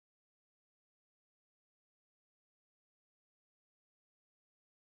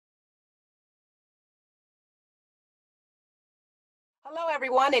Hello,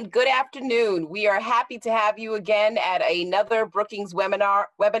 everyone, and good afternoon. We are happy to have you again at another Brookings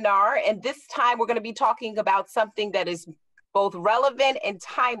webinar. And this time we're going to be talking about something that is both relevant and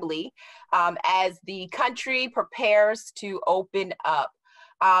timely as the country prepares to open up.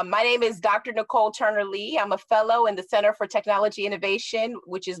 My name is Dr. Nicole Turner-Lee. I'm a fellow in the Center for Technology Innovation,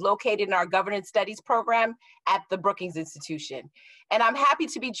 which is located in our Governance Studies program at the Brookings Institution. And I'm happy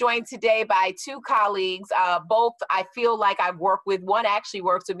to be joined today by two colleagues. Both I feel like I've worked with. One actually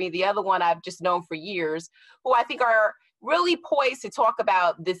works with me. The other one I've just known for years, who I think are really poised to talk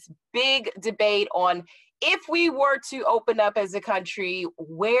about this big debate on if we were to open up as a country,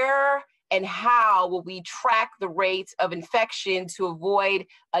 where and how will we track the rates of infection to avoid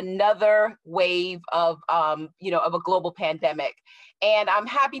another wave of, of a global pandemic? And I'm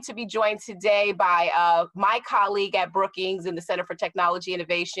happy to be joined today by my colleague at Brookings in the Center for Technology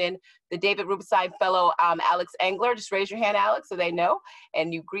Innovation, the David Rubenstein Fellow, Alex Engler. Just raise your hand, Alex, so they know,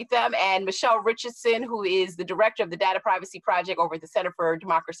 and you greet them. And Michelle Richardson, who is the Director of the Data Privacy Project over at the Center for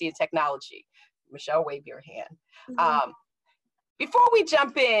Democracy and Technology. Michelle, wave your hand. Mm-hmm. Before we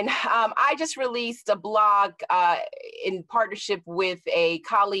jump in, I just released a blog in partnership with a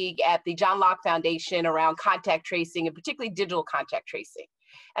colleague at the John Locke Foundation around contact tracing, and particularly digital contact tracing.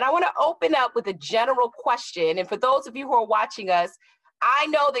 And I want to open up with a general question. And for those of you who are watching us, I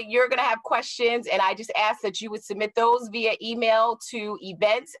know that you're going to have questions, and I just ask that you would submit those via email to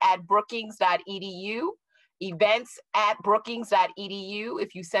events@brookings.edu. events@brookings.edu.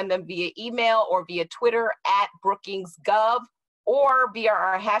 If you send them via email or via Twitter @BrookingsGov, or via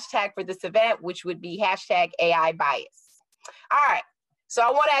our hashtag for this event, which would be #AIBias. All right, so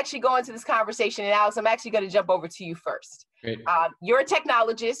I want to actually go into this conversation, and Alex, I'm actually going to jump over to you first. You're a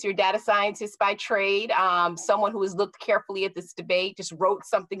technologist, you're a data scientist by trade, someone who has looked carefully at this debate, just wrote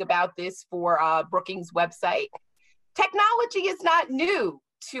something about this for Brookings' website. Technology is not new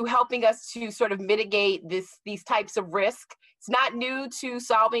to helping us to sort of mitigate these types of risk. It's not new to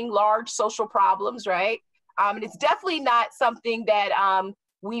solving large social problems, right? And it's definitely not something that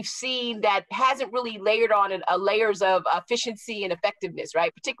we've seen that hasn't really layered on layers of efficiency and effectiveness,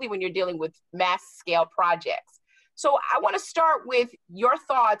 right? Particularly when you're dealing with mass scale projects. So I want to start with your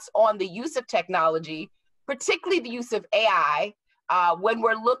thoughts on the use of technology, particularly the use of AI, when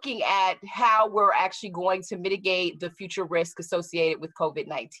we're looking at how we're actually going to mitigate the future risk associated with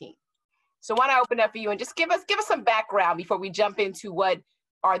COVID-19. So why don't I open up for you and just give us some background before we jump into what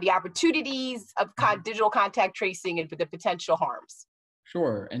are the opportunities of digital contact tracing and the potential harms?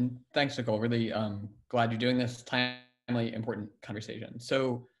 Sure, and thanks, Nicole. Really glad you're doing this timely, important conversation.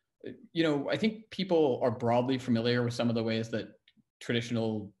 So, I think people are broadly familiar with some of the ways that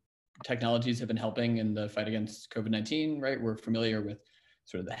traditional technologies have been helping in the fight against COVID-19, right? We're familiar with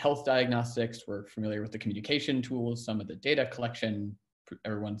sort of the health diagnostics, we're familiar with the communication tools, some of the data collection.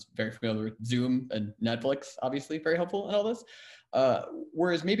 Everyone's very familiar with Zoom and Netflix, obviously very helpful in all this.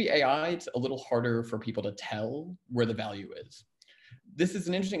 Whereas maybe AI, it's a little harder for people to tell where the value is. This is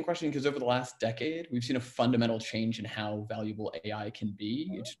an interesting question because over the last decade, we've seen a fundamental change in how valuable AI can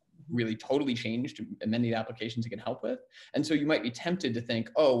be. It's really totally changed many of the applications it can help with. And so you might be tempted to think,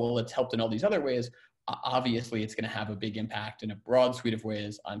 oh, well, it's helped in all these other ways. Obviously, it's going to have a big impact in a broad suite of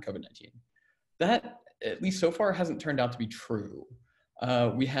ways on COVID-19. That, at least so far, hasn't turned out to be true.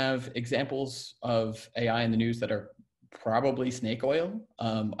 We have examples of AI in the news that are probably snake oil.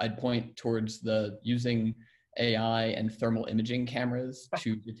 I'd point towards using AI and thermal imaging cameras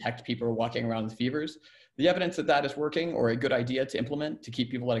to detect people walking around with fevers. The evidence that is working or a good idea to implement to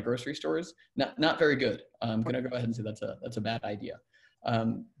keep people out of grocery stores, not very good. I'm going to go ahead and say that's a bad idea.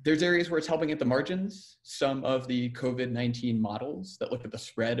 There's areas where it's helping at the margins. Some of the COVID-19 models that look at the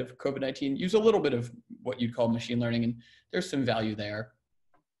spread of COVID-19 use a little bit of what you'd call machine learning, and there's some value there.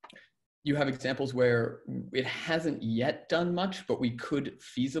 You have examples where it hasn't yet done much, but we could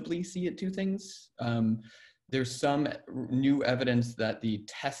feasibly see it do things. There's some new evidence that the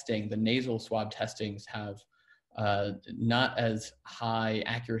nasal swab testings have not as high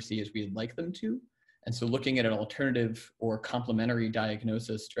accuracy as we'd like them to. And so looking at an alternative or complementary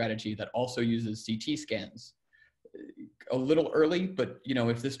diagnosis strategy that also uses CT scans, a little early, but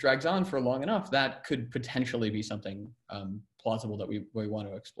if this drags on for long enough, that could potentially be something plausible that we want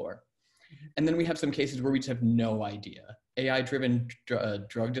to explore. And then we have some cases where we just have no idea. AI-driven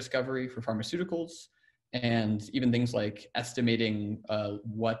drug discovery for pharmaceuticals, and even things like estimating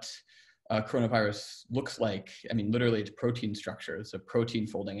what coronavirus looks like. I mean, literally it's protein structure. It's a protein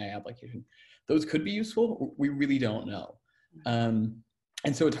folding AI application. Those could be useful. We really don't know.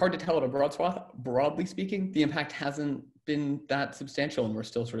 And so it's hard to tell at a broad swath. Broadly speaking, the impact hasn't been that substantial, and we're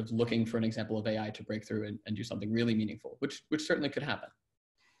still sort of looking for an example of AI to break through and do something really meaningful, which certainly could happen.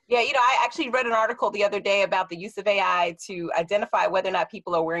 Yeah, I actually read an article the other day about the use of AI to identify whether or not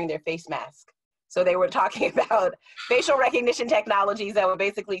people are wearing their face mask. So they were talking about facial recognition technologies that would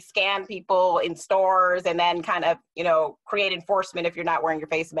basically scan people in stores and then kind of, create enforcement if you're not wearing your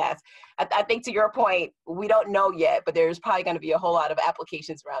face mask. I think to your point, we don't know yet, but there's probably going to be a whole lot of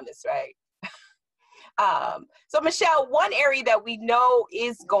applications around this, right? So Michelle, one area that we know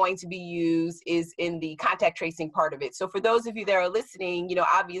is going to be used is in the contact tracing part of it. So for those of you that are listening,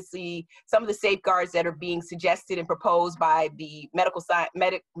 obviously some of the safeguards that are being suggested and proposed by the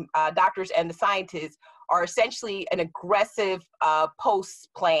doctors and the scientists are essentially an aggressive post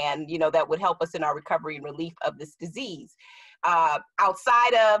plan, that would help us in our recovery and relief of this disease.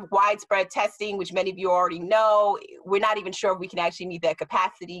 Outside of widespread testing, which many of you already know, we're not even sure if we can actually meet that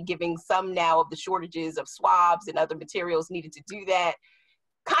capacity, given some now of the shortages of swabs and other materials needed to do that.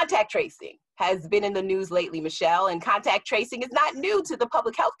 Contact tracing has been in the news lately, Michelle, and contact tracing is not new to the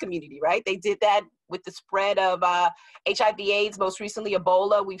public health community, right? They did that with the spread of HIV/AIDS, most recently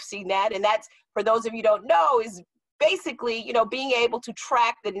Ebola. We've seen that, and that's, for those of you who don't know, is basically, being able to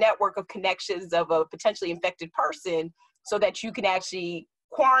track the network of connections of a potentially infected person so that you can actually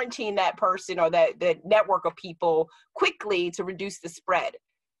quarantine that person or that network of people quickly to reduce the spread.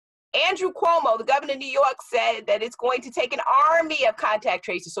 Andrew Cuomo, the governor of New York, said that it's going to take an army of contact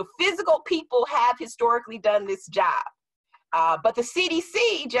tracers. So physical people have historically done this job. But the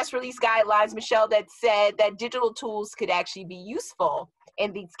CDC just released guidelines, Michelle, that said that digital tools could actually be useful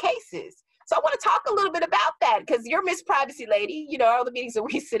in these cases. So I want to talk a little bit about that, because you're Miss Privacy Lady, all the meetings that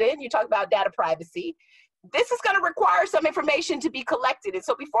we sit in, you talk about data privacy. This is going to require some information to be collected. And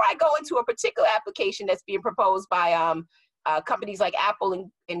so before I go into a particular application that's being proposed by companies like Apple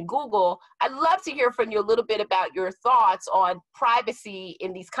and Google, I'd love to hear from you a little bit about your thoughts on privacy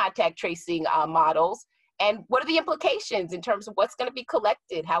in these contact tracing models, and what are the implications in terms of what's going to be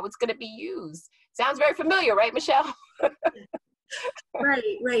collected, how it's going to be used. Sounds very familiar, right, Michelle?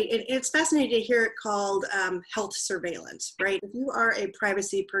 Right. And it's fascinating to hear it called health surveillance, right? If you are a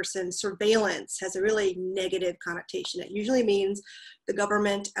privacy person, surveillance has a really negative connotation. It usually means the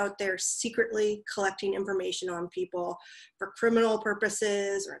government out there secretly collecting information on people for criminal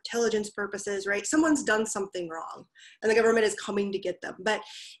purposes or intelligence purposes, right? Someone's done something wrong and the government is coming to get them. But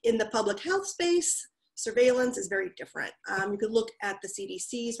in the public health space, surveillance is very different. You could look at the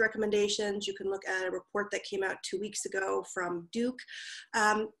CDC's recommendations. You can look at a report that came out 2 weeks ago from Duke.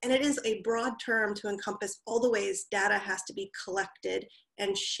 And it is a broad term to encompass all the ways data has to be collected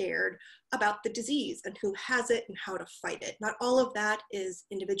and shared about the disease and who has it and how to fight it. Not all of that is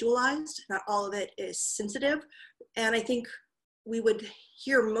individualized. Not all of it is sensitive. And I think we would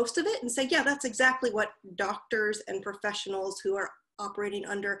hear most of it and say, yeah, that's exactly what doctors and professionals who are operating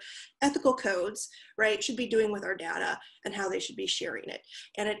under ethical codes, right, should be doing with our data and how they should be sharing it.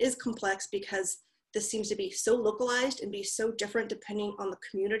 And it is complex because this seems to be so localized and be so different depending on the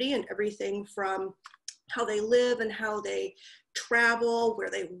community, and everything from how they live and how they travel,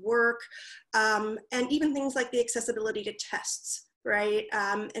 where they work, and even things like the accessibility to tests, right,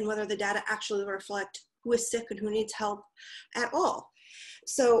 and whether the data actually reflect who is sick and who needs help at all.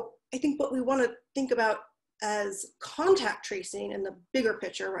 So I think what we want to think about as contact tracing in the bigger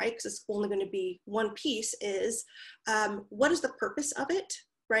picture, right, because it's only going to be one piece, is what is the purpose of it,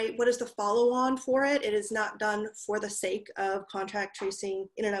 right? What is the follow-on for it? It is not done for the sake of contact tracing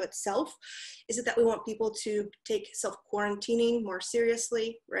in and of itself. Is it that we want people to take self-quarantining more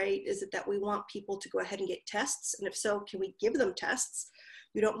seriously, right? Is it that we want people to go ahead and get tests? And if so, can we give them tests?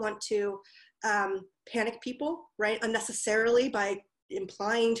 We don't want to panic people, right, unnecessarily by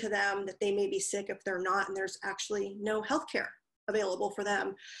implying to them that they may be sick if they're not, and there's actually no healthcare available for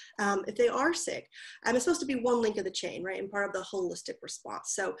them if they are sick. It's supposed to be one link of the chain, right, and part of the holistic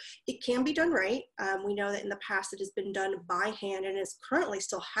response. So it can be done right. We know that in the past it has been done by hand and is currently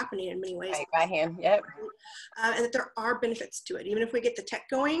still happening in many ways. Right, by hand, yep. And that there are benefits to it. Even if we get the tech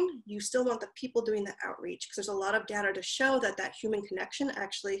going, you still want the people doing the outreach, because there's a lot of data to show that that human connection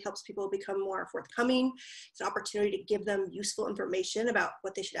actually helps people become more forthcoming. It's an opportunity to give them useful information about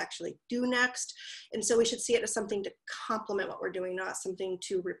what they should actually do next. And so we should see it as something to complement what we're doing, not something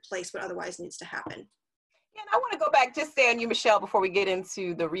to replace what otherwise needs to happen. Yeah, and I want to go back, just stay on you, Michelle, before we get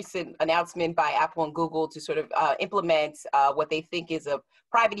into the recent announcement by Apple and Google to sort of implement what they think is a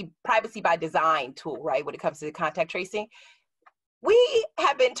privacy by design tool, right, when it comes to the contact tracing. We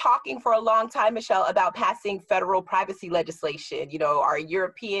have been talking for a long time, Michelle, about passing federal privacy legislation. You know, our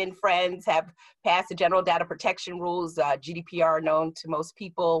European friends have passed the General Data Protection Rules, GDPR, known to most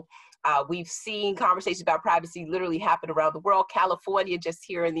people. We've seen conversations about privacy literally happen around the world. California, just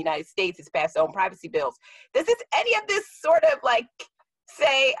here in the United States, has passed their own privacy bills. Does any of this sort of like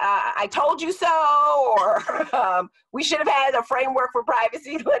say, I told you so, or we should have had a framework for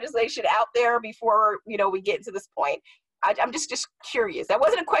privacy legislation out there before, you know, we get to this point? I'm just curious. That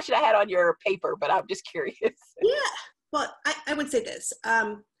wasn't a question I had on your paper, but I'm just curious. Yeah, well, I would say this.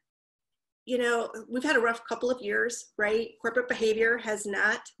 You know, we've had a rough couple of years, right? Corporate behavior has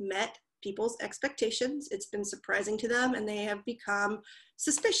not met people's expectations. It's been surprising to them, and they have become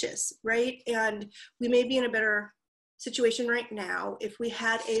suspicious, right? And we may be in a better situation right now if we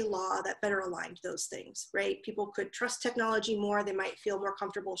had a law that better aligned those things, right? People could trust technology more. They might feel more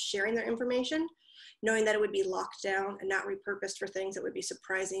comfortable sharing their information, knowing that it would be locked down and not repurposed for things that would be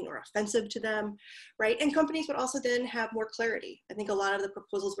surprising or offensive to them, right? And companies would also then have more clarity. I think a lot of the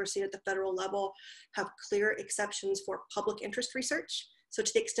proposals we're seeing at the federal level have clear exceptions for public interest research. So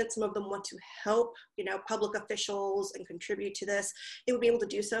to the extent some of them want to help, you know, public officials and contribute to this, they would be able to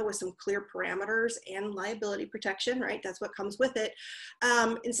do so with some clear parameters and liability protection, right? That's what comes with it,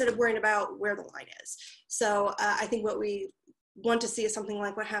 instead of worrying about where the line is. So I think what we want to see is something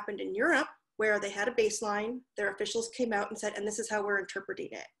like what happened in Europe, where they had a baseline, their officials came out and said, and this is how we're interpreting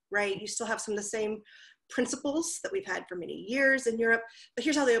it, right? You still have some of the same principles that we've had for many years in Europe, but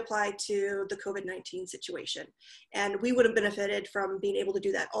here's how they apply to the COVID-19 situation. And we would have benefited from being able to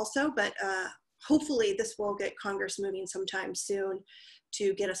do that also, but hopefully this will get Congress moving sometime soon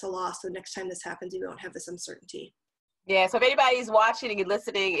to get us a law, so next time this happens, we won't have this uncertainty. Yeah, so if anybody's watching and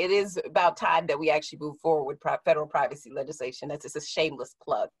listening, it is about time that we actually move forward with federal privacy legislation. That's just a shameless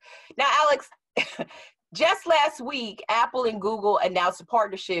plug. Now, Alex, just last week, Apple and Google announced a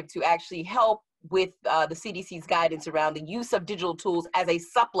partnership to actually help with the CDC's guidance around the use of digital tools as a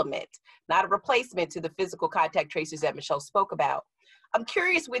supplement, not a replacement to the physical contact tracers that Michelle spoke about. I'm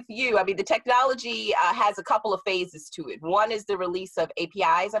curious with you, I mean, the technology has a couple of phases to it. One is the release of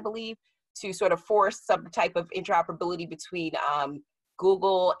APIs, I believe, to sort of force some type of interoperability between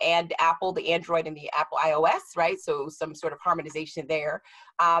Google and Apple, the Android and the Apple iOS, right? So some sort of harmonization there.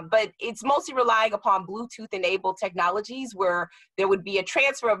 But it's mostly relying upon Bluetooth-enabled technologies where there would be a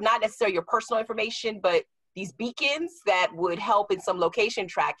transfer of not necessarily your personal information, but these beacons that would help in some location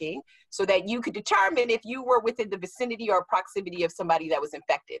tracking so that you could determine if you were within the vicinity or proximity of somebody that was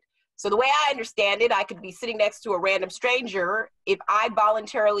infected. So the way I understand it, I could be sitting next to a random stranger. If I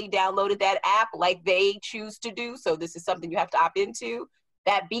voluntarily downloaded that app like they choose to do, so this is something you have to opt into,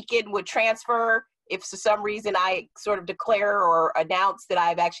 that beacon would transfer. If for some reason I sort of declare or announce that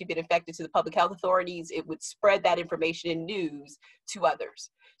I've actually been infected to the public health authorities, it would spread that information in news to others.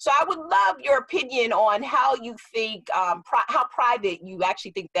 So I would love your opinion on how you think, how private you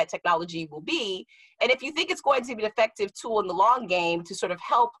actually think that technology will be, and if you think it's going to be an effective tool in the long game to sort of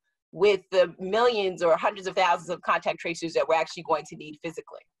help with the millions or hundreds of thousands of contact tracers that we're actually going to need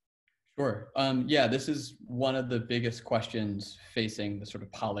physically. Sure. Yeah, this is one of the biggest questions facing the sort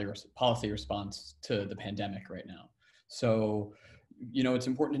of policy response to the pandemic right now. So, you know, it's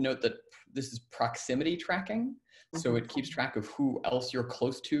important to note that this is proximity tracking. So it keeps track of who else you're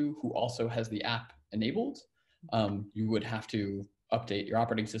close to, who also has the app enabled. You would have to update your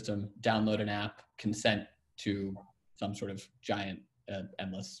operating system, download an app, consent to some sort of giant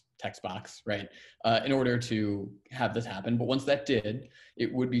endless text box, right? In order to have this happen. But once that did,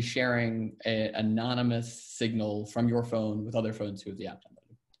 it would be sharing an anonymous signal from your phone with other phones who have the app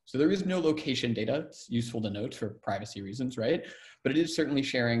downloaded. So there is no location data. It's useful to note for privacy reasons, right? But it is certainly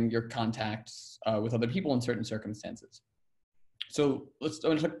sharing your contacts with other people in certain circumstances. So I'm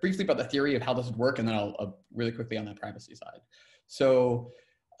going to talk briefly about the theory of how this would work, and then I'll really quickly on that privacy side. So,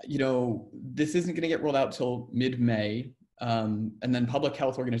 you know, this isn't going to get rolled out till mid-May. And then public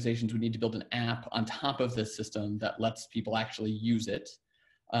health organizations would need to build an app on top of this system that lets people actually use it.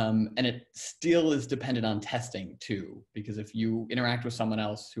 And it still is dependent on testing too, because if you interact with someone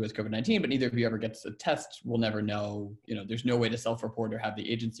else who has COVID-19, but neither of you ever gets a test, we'll never know, you know, there's no way to self-report or have the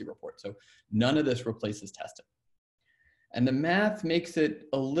agency report. So none of this replaces testing. And the math makes it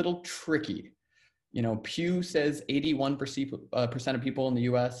a little tricky. You know, Pew says 81% of people in the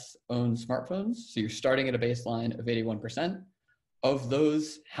US own smartphones. So you're starting at a baseline of 81%. Of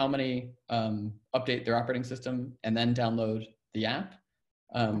those, how many update their operating system and then download the app?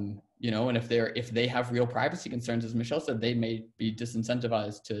 You know, and if they have real privacy concerns, as Michelle said, they may be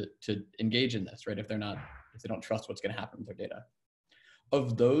disincentivized to engage in this, right? If they don't trust what's going to happen with their data.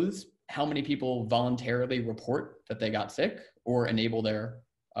 Of those, how many people voluntarily report that they got sick or enable their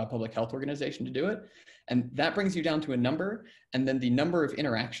public health organization to do it. And that brings you down to a number. And then the number of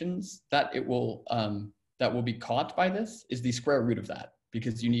interactions that will be caught by this is the square root of that,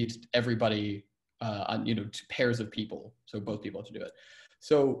 because you need everybody on, pairs of people. So both people have to do it.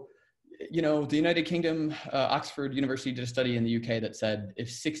 So, the United Kingdom, Oxford University did a study in the UK that said if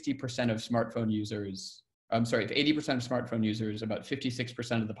 60% of smartphone users, if 80% of smartphone users, about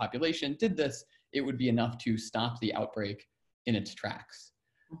 56% of the population did this, it would be enough to stop the outbreak in its tracks.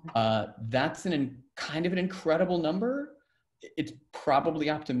 That's kind of an incredible number. It's probably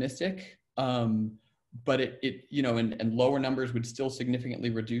optimistic, but and lower numbers would still significantly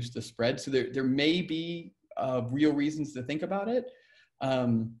reduce the spread. So there may be real reasons to think about it.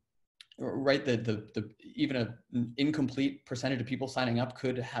 Right, even an incomplete percentage of people signing up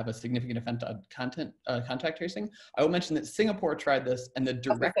could have a significant effect on contact tracing. I will mention that Singapore tried this, and the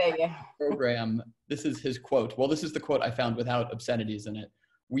director program, this is his quote. Well, this is the quote I found without obscenities in it.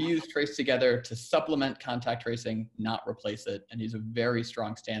 "We use Trace Together to supplement contact tracing, not replace it." And he's a very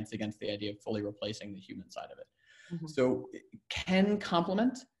strong stance against the idea of fully replacing the human side of it. Mm-hmm. So it can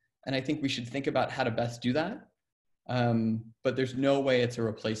complement, and I think we should think about how to best do that. But there's no way it's a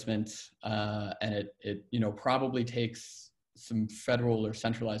replacement, and it probably takes some federal or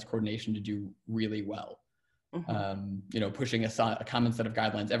centralized coordination to do really well. Mm-hmm. Pushing a common set of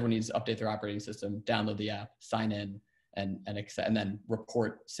guidelines. Everyone needs to update their operating system, download the app, sign in, and then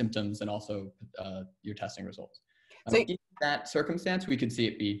report symptoms and also your testing results. So in that circumstance, we could see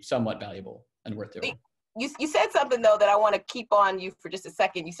it be somewhat valuable and worth doing. You said something, though, that I want to keep on you for just a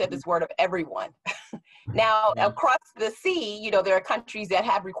second. You said this word of everyone. Now, across the sea, there are countries that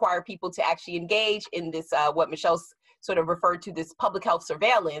have required people to actually engage in this, what Michelle sort of referred to, this public health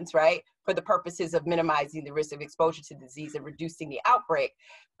surveillance, right, for the purposes of minimizing the risk of exposure to disease and reducing the outbreak.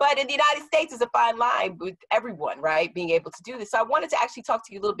 But in the United States, it's a fine line with everyone, right, being able to do this. So I wanted to actually talk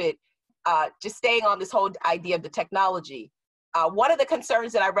to you a little bit, just staying on this whole idea of the technology. One of the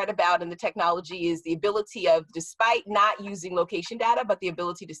concerns that I read about in the technology is the ability of, despite not using location data, but the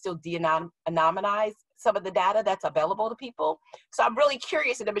ability to still de-anonymize some of the data that's available to people. So I'm really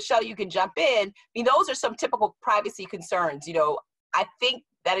curious, and then Michelle, you can jump in. I mean, those are some typical privacy concerns. I think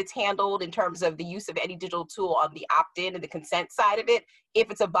that it's handled in terms of the use of any digital tool on the opt-in and the consent side of it, if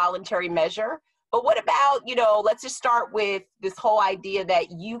it's a voluntary measure. But what about, let's just start with this whole idea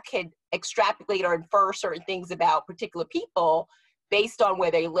that you can extrapolate or infer certain things about particular people based on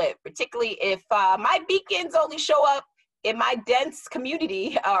where they live, particularly if my beacons only show up in my dense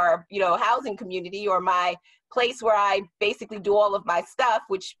community or, housing community, or my place where I basically do all of my stuff,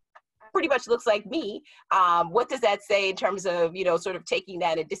 which pretty much looks like me. What does that say in terms of, sort of taking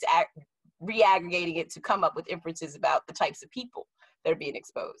that and reaggregating it to come up with inferences about the types of people that are being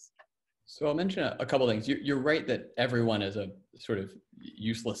exposed? So I'll mention a couple of things. You're right that everyone is a sort of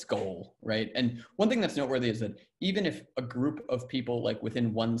useless goal, right? And one thing that's noteworthy is that even if a group of people, like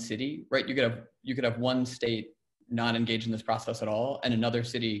within one city, right, you could have one state not engage in this process at all, and another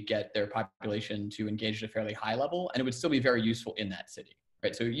city get their population to engage at a fairly high level, and it would still be very useful in that city,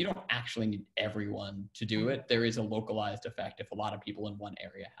 right? So you don't actually need everyone to do it. There is a localized effect if a lot of people in one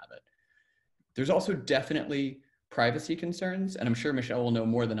area have it. There's also definitely privacy concerns, and I'm sure Michelle will know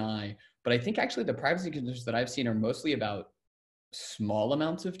more than I, but I think actually the privacy concerns that I've seen are mostly about small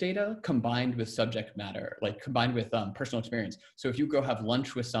amounts of data combined with subject matter, like combined with personal experience. So if you go have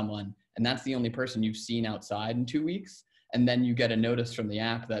lunch with someone and that's the only person you've seen outside in 2 weeks, and then you get a notice from the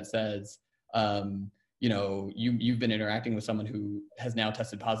app that says, you've been interacting with someone who has now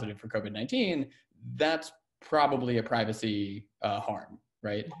tested positive for COVID-19, that's probably a privacy harm,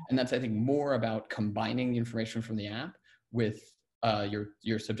 right? And that's, I think, more about combining the information from the app with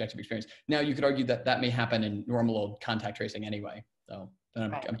your subjective experience. Now, you could argue that that may happen in normal old contact tracing anyway. So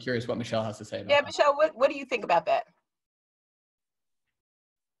I'm curious what Michelle has to say about that. Yeah, Michelle, what do you think about that?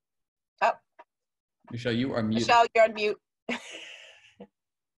 Oh. Michelle, you are muted. Michelle, you're on mute.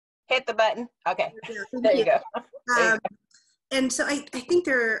 Hit the button. Okay, there you go. And so I think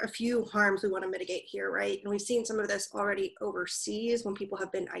there are a few harms we want to mitigate here, right? And we've seen some of this already overseas when people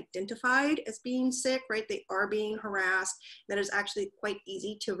have been identified as being sick, right? They are being harassed. That is actually quite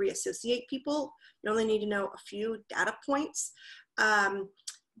easy to reassociate people. You only need to know a few data points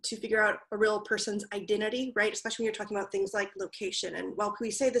to figure out a real person's identity, right? Especially when you're talking about things like location. And while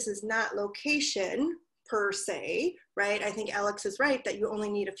we say this is not location per se, right? I think Alex is right that you only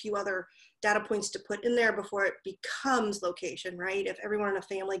need a few other data points to put in there before it becomes location, right? If everyone in a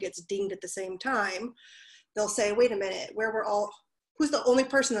family gets dinged at the same time, they'll say, wait a minute, who's the only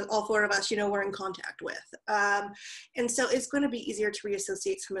person that all four of us, we're in contact with. And so it's going to be easier to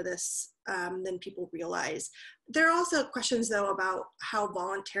reassociate some of this than people realize. There are also questions, though, about how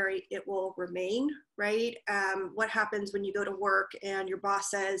voluntary it will remain, right? What happens when you go to work and your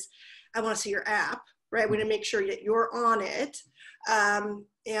boss says, I want to see your app, right? We're going to make sure that you're on it.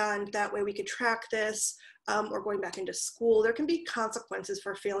 And that way we could track this. Or going back into school, there can be consequences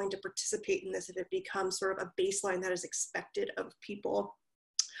for failing to participate in this if it becomes sort of a baseline that is expected of people.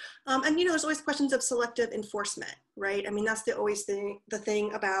 And there's always questions of selective enforcement, right? I mean, that's the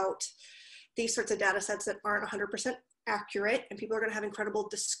thing about these sorts of data sets that aren't 100% accurate, and people are going to have incredible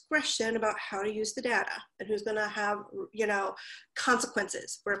discretion about how to use the data and who's going to have,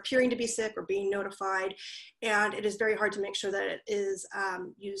 consequences for appearing to be sick or being notified. And it is very hard to make sure that it is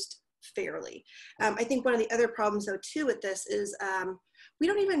used fairly. I think one of the other problems, though, too, with this is we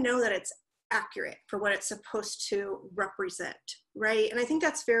don't even know that it's accurate for what it's supposed to represent, right? And I think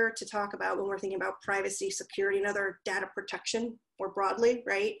that's fair to talk about when we're thinking about privacy, security, and other data protection more broadly,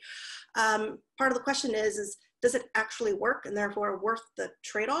 right? Part of the question is does it actually work, and therefore worth the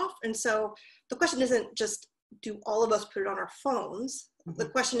trade-off? And so the question isn't just, do all of us put it on our phones? Mm-hmm. The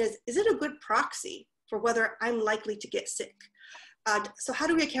question is it a good proxy for whether I'm likely to get sick? So how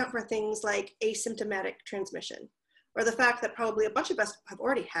do we account for things like asymptomatic transmission, or the fact that probably a bunch of us have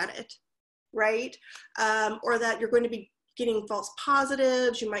already had it, right? Or that you're going to be getting false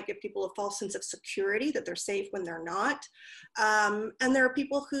positives. You might give people a false sense of security that they're safe when they're not. And there are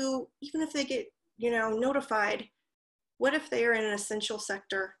people who, even if they get, notified, what if they are in an essential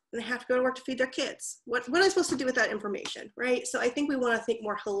sector and they have to go to work to feed their kids? What are they supposed to do with that information, right? So I think we want to think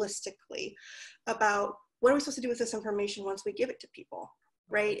more holistically about what are we supposed to do with this information once we give it to people,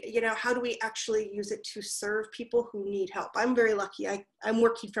 right? How do we actually use it to serve people who need help? I'm very lucky. I'm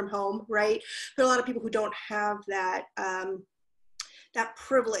working from home, right? There are a lot of people who don't have that, that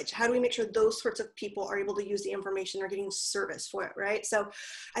privilege. How do we make sure those sorts of people are able to use the information or getting service for it, right? So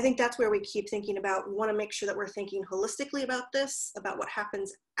I think that's where we keep thinking about, we want to make sure that we're thinking holistically about this, about what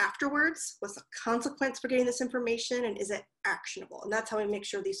happens afterwards, what's the consequence for getting this information, and is it actionable? And that's how we make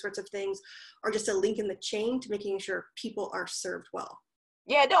sure these sorts of things are just a link in the chain to making sure people are served well.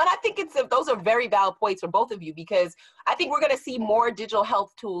 Yeah, no, and I think those are very valid points for both of you, because I think we're going to see more digital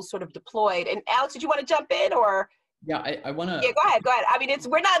health tools sort of deployed. And Alex, did you want to jump in, or? Yeah, I want to. Yeah, go ahead. I mean,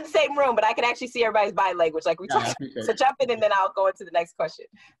 we're not in the same room, but I can actually see everybody's body language like we talked. So jump in, and then I'll go into the next question.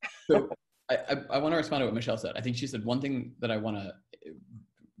 So I want to respond to what Michelle said. I think she said one thing that I want to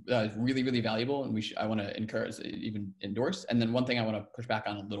that is really, really valuable, and I want to encourage, even endorse, and then one thing I want to push back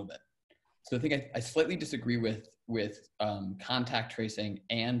on a little bit. So I think I slightly disagree with contact tracing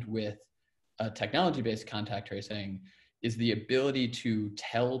and with technology-based contact tracing is the ability to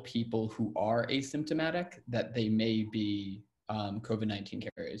tell people who are asymptomatic that they may be COVID-19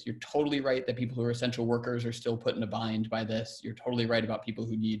 carriers. You're totally right that people who are essential workers are still put in a bind by this. You're totally right about people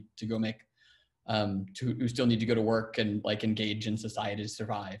who need to go who still need to go to work and engage in society to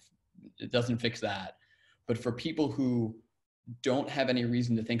survive. It doesn't fix that. But for people who don't have any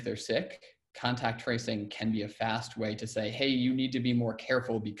reason to think they're sick, contact tracing can be a fast way to say, hey, you need to be more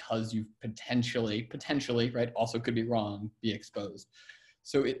careful because you potentially, right, also could be wrong, be exposed.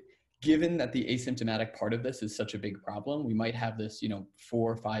 So given that the asymptomatic part of this is such a big problem, we might have this,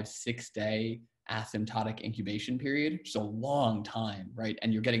 4, 5, 6 day asymptotic incubation period, which is a long time, right?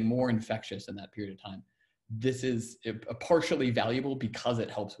 And you're getting more infectious in that period of time. This is partially valuable because it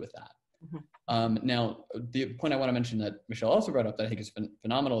helps with that. Mm-hmm. Now, the point I want to mention that Michelle also brought up that I think is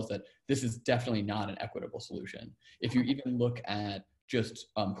phenomenal is that this is definitely not an equitable solution. If you even look at just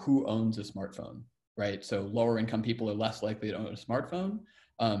who owns a smartphone, right? So lower income people are less likely to own a smartphone.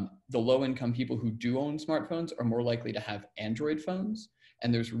 The low income people who do own smartphones are more likely to have Android phones.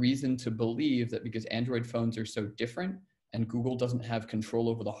 And there's reason to believe that because Android phones are so different and Google doesn't have control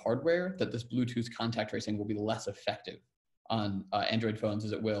over the hardware, that this Bluetooth contact tracing will be less effective on Android phones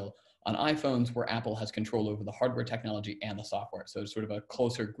as it will on iPhones, where Apple has control over the hardware technology and the software. So it's sort of a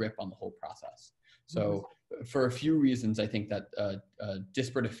closer grip on the whole process. So for a few reasons, I think that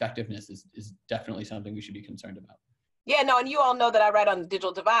disparate effectiveness is definitely something we should be concerned about. Yeah, no, and you all know that I write on the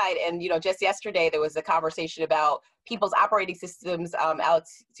digital divide, and just yesterday there was a conversation about people's operating systems,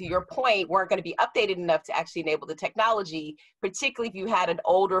 Alex, to your point, weren't going to be updated enough to actually enable the technology, particularly if you had an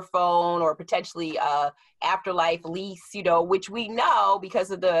older phone or potentially afterlife lease, which we know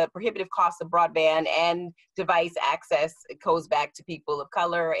because of the prohibitive cost of broadband and device access, it goes back to people of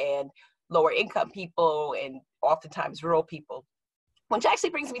color and lower income people and oftentimes rural people. Which actually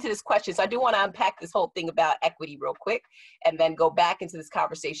brings me to this question. So I do want to unpack this whole thing about equity real quick and then go back into this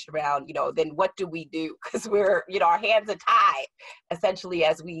conversation around, then what do we do? Because we're, our hands are tied essentially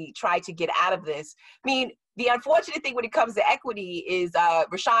as we try to get out of this. I mean, the unfortunate thing when it comes to equity is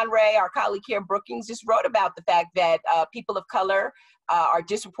Rashawn Ray, our colleague here in Brookings, just wrote about the fact that people of color are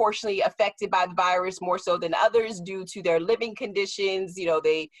disproportionately affected by the virus more so than others due to their living conditions.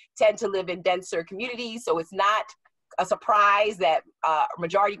 They tend to live in denser communities, so it's not a surprise that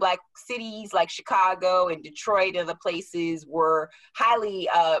majority Black cities like Chicago and Detroit and other places were highly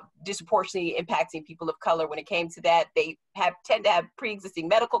disproportionately impacting people of color when it came to that. They tend to have pre-existing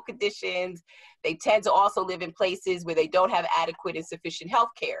medical conditions. They tend to also live in places where they don't have adequate and sufficient health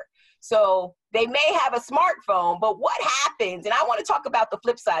care. So they may have a smartphone, but what happens, and I want to talk about the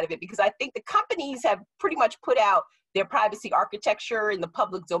flip side of it, because I think the companies have pretty much put out their privacy architecture in the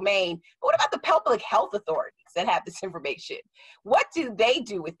public domain. But what about the public health authorities that have this information? What do they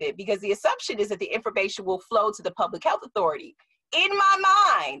do with it? Because the assumption is that the information will flow to the public health authority. In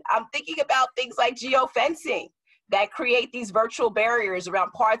my mind, I'm thinking about things like geofencing that create these virtual barriers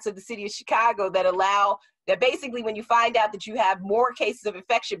around parts of the city of Chicago that allow that basically when you find out that you have more cases of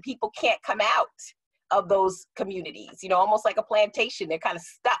infection, people can't come out of those communities, almost like a plantation. They're kind of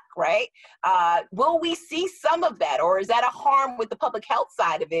stuck, right? Will we see some of that? Or is that a harm with the public health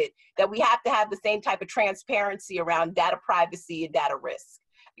side of it that we have to have the same type of transparency around data privacy and data risk?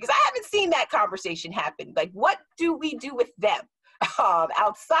 Because I haven't seen that conversation happen. Like, what do we do with them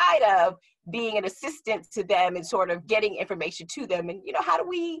outside of being an assistant to them and sort of getting information to them? And, how do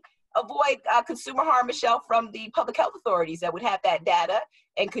we avoid consumer harm, Michelle, from the public health authorities that would have that data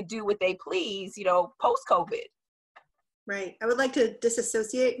and could do what they please, post-COVID? Right. I would like to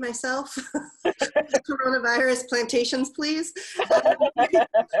disassociate myself. Coronavirus plantations, please.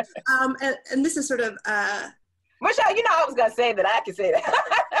 And this is sort of... Michelle, I was going to say that. I can say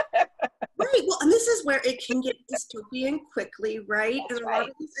that. Right. Well, and this is where it can get dystopian quickly, right? That's and a lot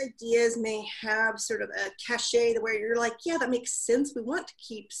of these ideas may have sort of a cachet where you're like, yeah, that makes sense. We want to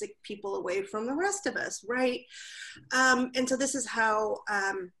keep sick people away from the rest of us, right? And so this is how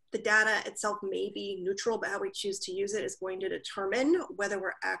the data itself may be neutral, but how we choose to use it is going to determine whether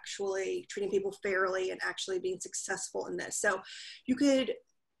we're actually treating people fairly and actually being successful in this. So you could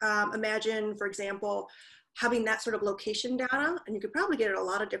imagine, for example, having that sort of location data, and you could probably get it a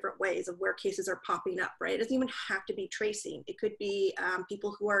lot of different ways of where cases are popping up, right? It doesn't even have to be tracing. It could be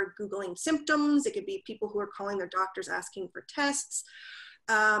people who are Googling symptoms. It could be people who are calling their doctors asking for tests.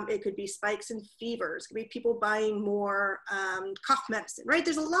 It could be spikes in fevers. It could be people buying more cough medicine, right?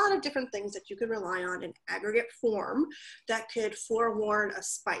 There's a lot of different things that you could rely on in aggregate form that could forewarn a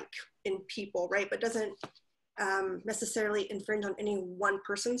spike in people, right? But doesn't necessarily infringe on any one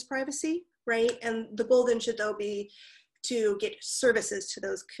person's privacy, right? And the goal then should though be to get services to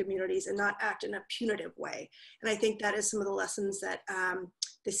those communities and not act in a punitive way. And I think that is some of the lessons that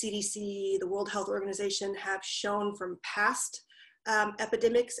the CDC, the World Health Organization have shown from past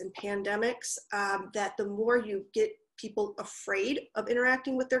epidemics and pandemics, that the more you get people afraid of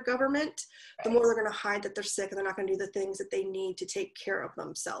interacting with their government, the more they're going to hide that they're sick and they're not going to do the things that they need to take care of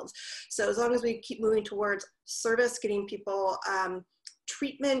themselves. So as long as we keep moving towards service, getting people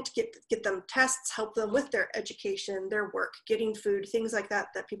treatment, get them tests, help them with their education, their work, getting food, things like that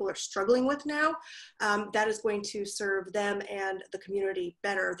that people are struggling with now, that is going to serve them and the community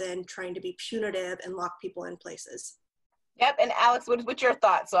better than trying to be punitive and lock people in places. Yep, and Alex, what's your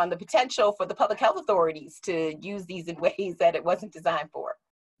thoughts on the potential for the public health authorities to use these in ways that it wasn't designed for?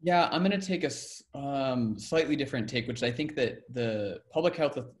 Yeah, I'm going to take a slightly different take, which I think that the public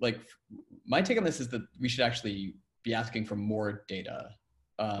health, my take on this is that we should actually be asking for more data,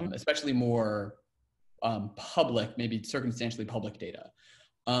 especially more public, maybe circumstantially public data.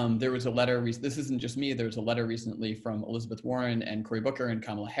 There was a letter, this isn't just me, there was a letter recently from Elizabeth Warren and Cory Booker and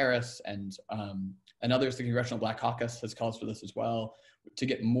Kamala Harris and others. The Congressional Black Caucus has calls for this as well, to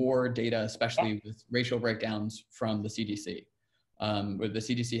get more data, especially with racial breakdowns from the CDC. Where the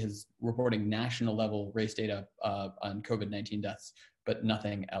CDC is reporting national level race data on COVID-19 deaths, but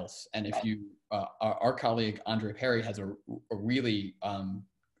nothing else. And if you, our colleague Andre Perry has a really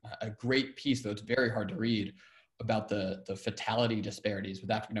a great piece, though it's very hard to read, about the fatality disparities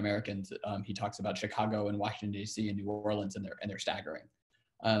with African Americans. He talks about Chicago and Washington D.C. and New Orleans, and they're staggering.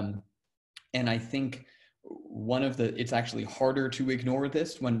 And I think it's actually harder to ignore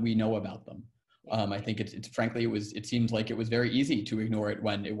this when we know about them. I think it's frankly, it seems like it was very easy to ignore it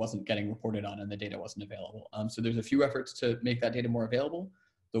when it wasn't getting reported on and the data wasn't available. So there's a few efforts to make that data more available.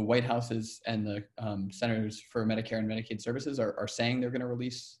 The White Houses and the Centers for Medicare and Medicaid Services are saying they're going to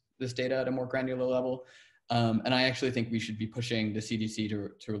release this data at a more granular level. And I actually think we should be pushing the CDC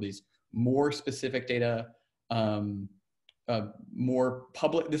to release more specific data, more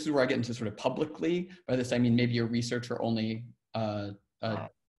public. This is where I get into sort of publicly. By this, I mean maybe a researcher only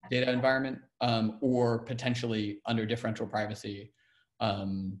data environment, or potentially under differential privacy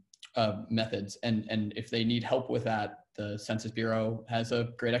methods. And if they need help with that, the Census Bureau has a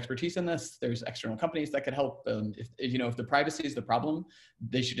great expertise in this. There's external companies that could help. If the privacy is the problem,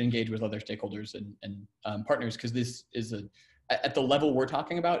 they should engage with other stakeholders and partners, because this is at the level we're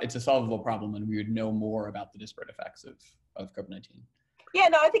talking about, it's a solvable problem, and we would know more about the disparate effects of COVID-19. Yeah,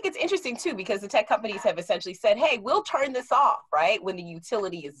 no, I think it's interesting too, because the tech companies have essentially said, hey, we'll turn this off, right, when the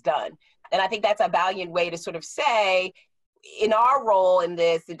utility is done. And I think that's a valiant way to sort of say, in our role in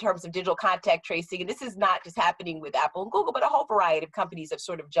this, in terms of digital contact tracing, and this is not just happening with Apple and Google, but a whole variety of companies have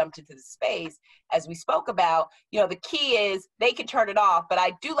sort of jumped into the space, as we spoke about. The key is they can turn it off, but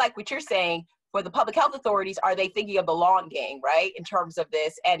I do like what you're saying. For the public health authorities, are they thinking of the long game, right, in terms of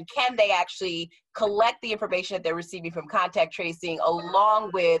this? And can they actually collect the information that they're receiving from contact tracing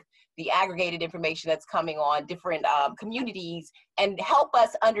along with the aggregated information that's coming on different communities, and help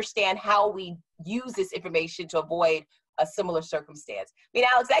us understand how we use this information to avoid a similar circumstance? I mean,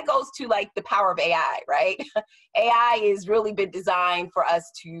 Alex, that goes to like the power of AI, right? AI has really been designed for us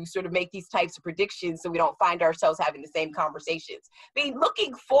to sort of make these types of predictions so we don't find ourselves having the same conversations. I mean,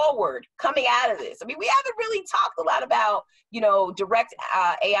 looking forward, coming out of this, I mean, we haven't really talked a lot about, direct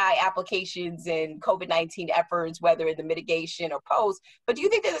AI applications and COVID-19 efforts, whether in the mitigation or post, but do you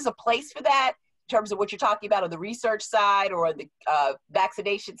think that there's a place for that in terms of what you're talking about on the research side or on the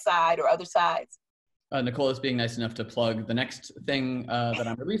vaccination side or other sides? Nicole is being nice enough to plug the next thing that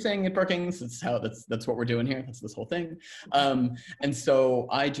I'm releasing at Brookings. That's what we're doing here. That's this whole thing. And so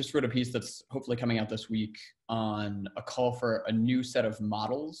I just wrote a piece that's hopefully coming out this week on a call for a new set of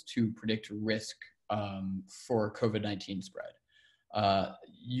models to predict risk for COVID-19 spread.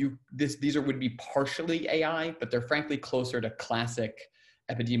 These would be partially AI, but they're frankly closer to classic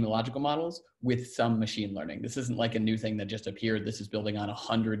epidemiological models with some machine learning. This isn't like a new thing that just appeared. This is building on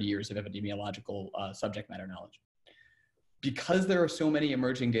 100 years of epidemiological subject matter knowledge. Because there are so many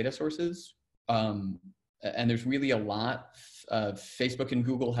emerging data sources, and there's really a lot, Facebook and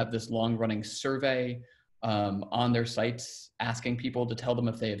Google have this long-running survey on their sites asking people to tell them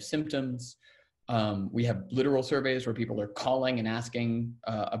if they have symptoms. We have literal surveys where people are calling and asking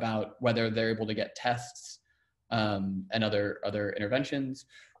about whether they're able to get tests and other interventions.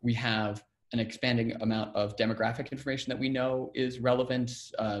 We have an expanding amount of demographic information that we know is relevant,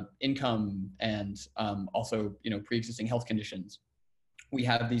 income, and also pre-existing health conditions. We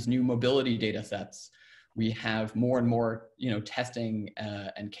have these new mobility data sets. We have more and more testing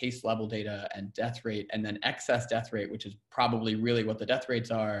and case level data and death rate, and then excess death rate, which is probably really what the death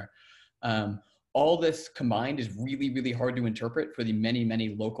rates are. All this combined is really, really hard to interpret for the many,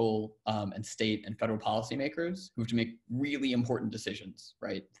 many local and state and federal policymakers who have to make really important decisions,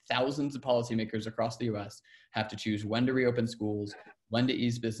 right? Thousands of policymakers across the US have to choose when to reopen schools, when to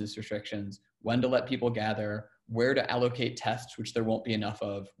ease business restrictions, when to let people gather, where to allocate tests, which there won't be enough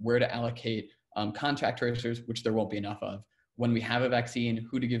of, where to allocate contact tracers, which there won't be enough of, when we have a vaccine,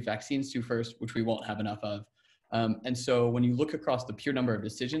 who to give vaccines to first, which we won't have enough of. And so when you look across the pure number of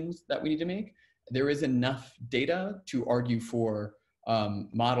decisions that we need to make, there is enough data to argue for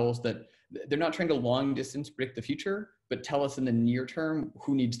models that they're not trying to long distance predict the future, but tell us in the near term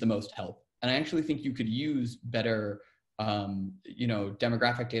who needs the most help. And I actually think you could use better,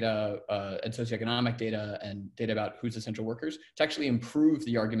 demographic data and socioeconomic data and data about who's essential workers to actually improve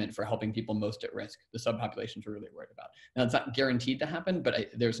the argument for helping people most at risk, the subpopulations we're really worried about. Now, it's not guaranteed to happen,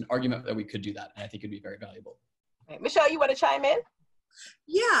 but there's an argument that we could do that, and I think it'd be very valuable. Right. Michelle, you want to chime in?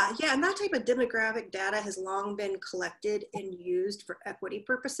 Yeah, and that type of demographic data has long been collected and used for equity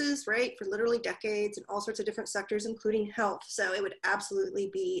purposes, right? For literally decades in all sorts of different sectors, including health. So it would absolutely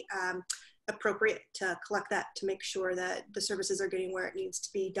be appropriate to collect that to make sure that the services are getting where it needs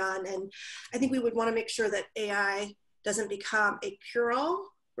to be done. And I think we would want to make sure that AI doesn't become a cure-all,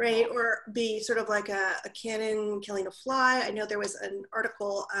 right? Or be sort of like a cannon killing a fly. I know there was an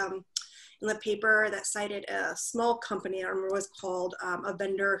article in the paper that cited a small company, I don't remember what it was called, a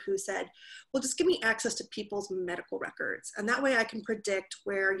vendor who said, well, just give me access to people's medical records. And that way I can predict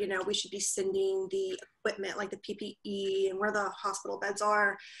where, we should be sending the equipment like the PPE and where the hospital beds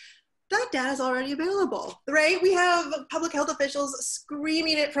are. That data is already available, right? We have public health officials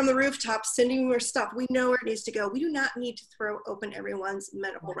screaming it from the rooftops, sending more stuff. We know where it needs to go. We do not need to throw open everyone's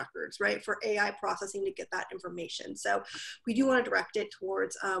medical records, right? For AI processing to get that information. So we do want to direct it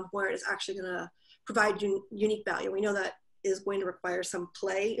towards where it is actually going to provide unique value. We know that is going to require some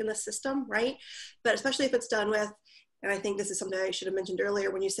play in the system, right? But especially if it's done with, and I think this is something I should have mentioned earlier,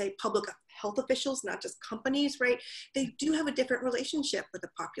 when you say public health officials, not just companies, right? They do have a different relationship with the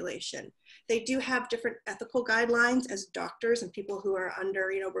population. They do have different ethical guidelines as doctors and people who are under,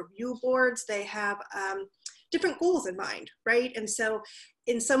 review boards. They have different goals in mind, right? And so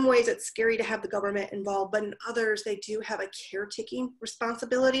in some ways it's scary to have the government involved, but in others they do have a caretaking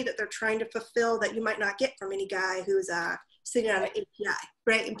responsibility that they're trying to fulfill that you might not get from any guy who's sitting on an API,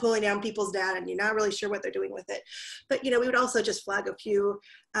 right, and pulling down people's data and you're not really sure what they're doing with it. But we would also just flag a few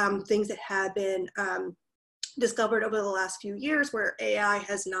things that have been discovered over the last few years where AI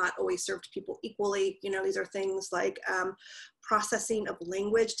has not always served people equally. These are things like processing of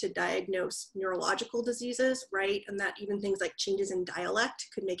language to diagnose neurological diseases, right? And that even things like changes in dialect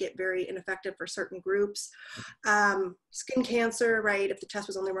could make it very ineffective for certain groups. Skin cancer, right? If the test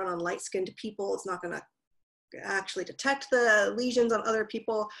was only run on light-skinned people, it's not going to actually detect the lesions on other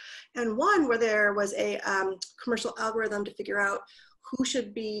people. And one where there was a commercial algorithm to figure out who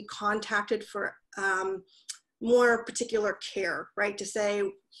should be contacted for more particular care, right? To say,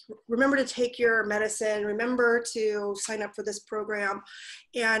 remember to take your medicine, remember to sign up for this program.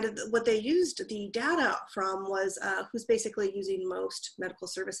 And what they used the data from was who's basically using most medical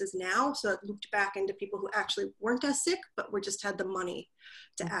services now. So it looped back into people who actually weren't as sick, but were just had the money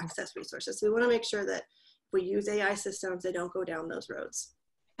to access resources. So we want to make sure that if we use AI systems, they don't go down those roads.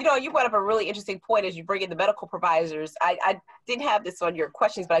 You brought up a really interesting point as you bring in the medical providers. I didn't have this on your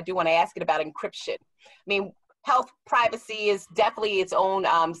questions, but I do want to ask it about encryption. I mean, health privacy is definitely its own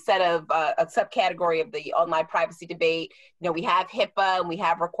set of a subcategory of the online privacy debate. We have HIPAA and we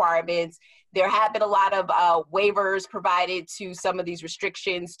have requirements. There have been a lot of waivers provided to some of these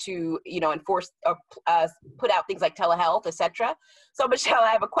restrictions to, enforce or put out things like telehealth, et cetera. So Michelle, I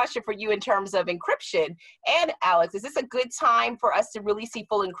have a question for you in terms of encryption. And Alex, is this a good time for us to really see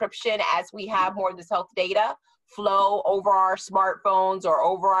full encryption as we have more of this health data flow over our smartphones or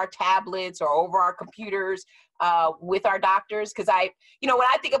over our tablets or over our computers with our doctors? Because when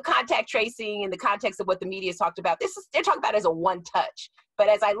I think of contact tracing in the context of what the media has talked about, they're talking about it as a one touch. But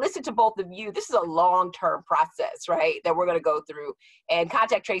as I listen to both of you, this is a long-term process, right, that we're going to go through. And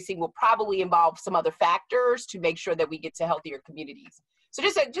contact tracing will probably involve some other factors to make sure that we get to healthier communities. So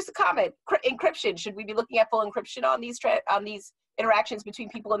just a comment, encryption, should we be looking at full encryption on these interactions between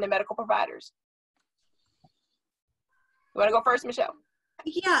people and their medical providers? You want to go first, Michelle?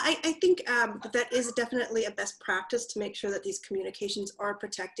 Yeah, I think that is definitely a best practice to make sure that these communications are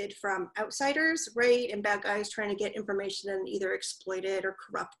protected from outsiders, right? And bad guys trying to get information and either exploit it or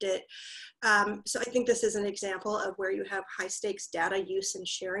corrupt it. So I think this is an example of where you have high stakes data use and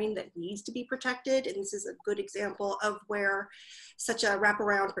sharing that needs to be protected. And this is a good example of where such a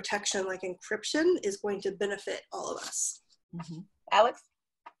wraparound protection like encryption is going to benefit all of us. Mm-hmm. Alex?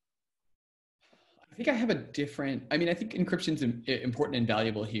 I think I have a different, I think encryption's important and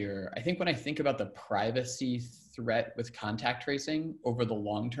valuable here. I think when I think about the privacy threat with contact tracing over the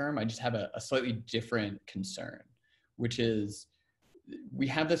long term, I just have a slightly different concern, which is we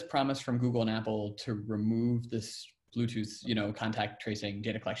have this promise from Google and Apple to remove this Bluetooth, contact tracing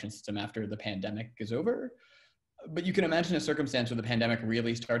data collection system after the pandemic is over. But you can imagine a circumstance where the pandemic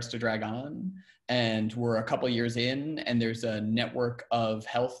really starts to drag on and we're a couple years in and there's a network of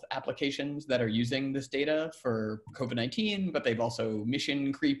health applications that are using this data for COVID-19, but they've also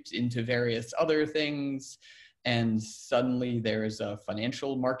mission creeped into various other things. And suddenly there's a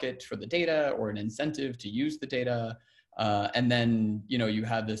financial market for the data or an incentive to use the data. And then, you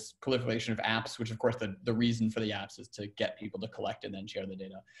have this proliferation of apps, which of course the reason for the apps is to get people to collect and then share the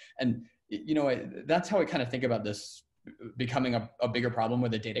data. And, that's how I kind of think about this becoming a bigger problem where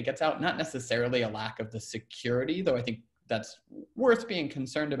the data gets out, not necessarily a lack of the security, though I think that's worth being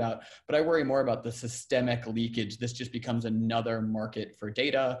concerned about, but I worry more about the systemic leakage. This just becomes another market for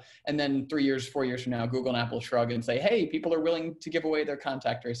data. And then 3 years, 4 years from now, Google and Apple shrug and say, hey, people are willing to give away their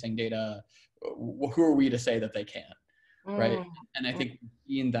contact tracing data. Who are we to say that they can't? Right. And I think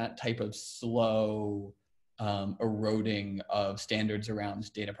in that type of slow eroding of standards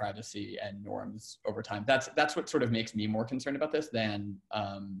around data privacy and norms over time, that's what sort of makes me more concerned about this than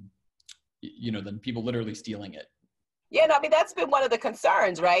than people literally stealing it. Yeah, no, that's been one of the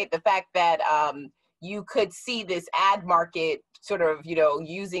concerns, right? The fact that you could see this ad market sort of,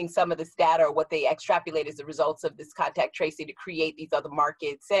 using some of this data or what they extrapolate as the results of this contact tracing to create these other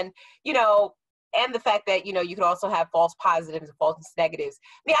markets. And, and the fact that, you could also have false positives and false negatives.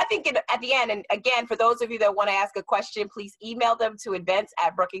 I think at the end, and again, for those of you that want to ask a question, please email them to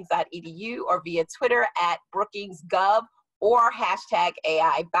events@brookings.edu or via Twitter @BrookingsGov or hashtag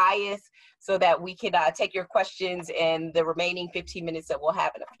AI bias, so that we can take your questions in the remaining 15 minutes that we'll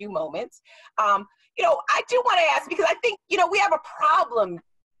have in a few moments. I do want to ask, because I think, we have a problem,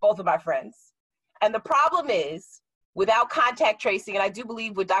 both of my friends. And the problem is, without contact tracing, and I do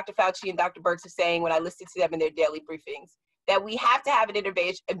believe what Dr. Fauci and Dr. Birx are saying when I listened to them in their daily briefings, that we have to have an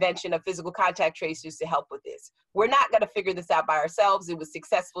intervention of physical contact tracers to help with this. We're not going to figure this out by ourselves. It was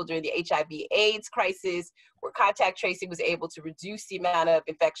successful during the HIV/AIDS crisis, where contact tracing was able to reduce the amount of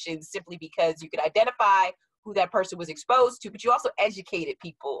infections simply because you could identify who that person was exposed to, but you also educated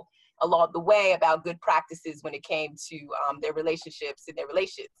people along the way about good practices when it came to their relationships and their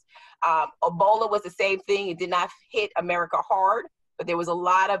relations. Ebola was the same thing. It did not hit America hard, but there was a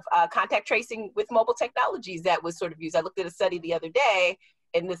lot of contact tracing with mobile technologies that was sort of used. I looked at a study the other day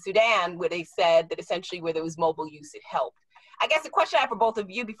in the Sudan where they said that essentially where there was mobile use, it helped. I guess the question I have for both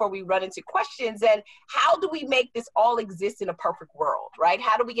of you before we run into questions, and how do we make this all exist in a perfect world, right?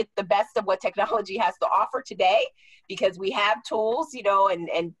 How do we get the best of what technology has to offer today? Because we have tools,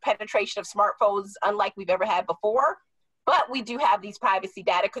 and penetration of smartphones unlike we've ever had before, but we do have these privacy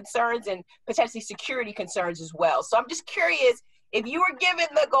data concerns and potentially security concerns as well. So I'm just curious, if you were given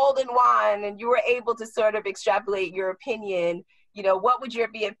the golden wand and you were able to sort of extrapolate your opinion, what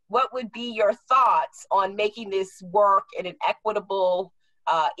would be your thoughts on making this work in an equitable,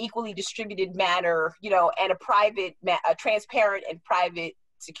 equally distributed manner, and a transparent and private,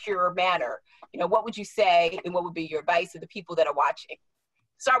 secure manner? What would you say, and what would be your advice to the people that are watching?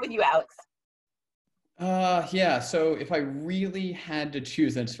 Start with you, Alex. Yeah. So if I really had to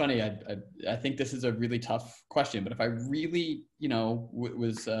choose, and it's funny, I think this is a really tough question, but if I really,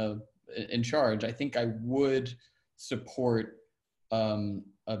 was in charge, I think I would support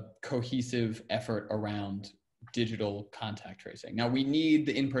a cohesive effort around digital contact tracing. Now, we need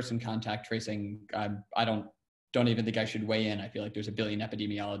the in-person contact tracing. I don't even think I should weigh in. I feel like there's a billion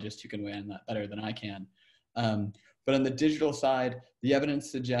epidemiologists who can weigh in that better than I can. But on the digital side, the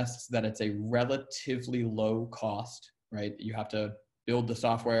evidence suggests that it's a relatively low cost, right? You have to build the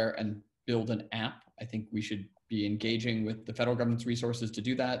software and build an app. I think we should be engaging with the federal government's resources to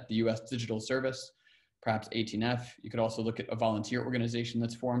do that, the US Digital Service, perhaps 18F. You could also look at a volunteer organization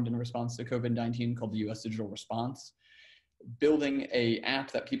that's formed in response to COVID-19 called the US Digital Response. Building an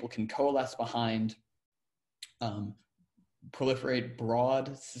app that people can coalesce behind, proliferate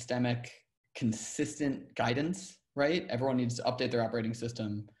broad, systemic, consistent guidance, right? Everyone needs to update their operating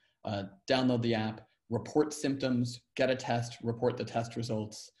system, download the app, report symptoms, get a test, report the test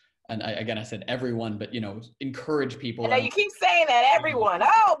results. And I said everyone, but encourage people. I know you keep saying that, everyone.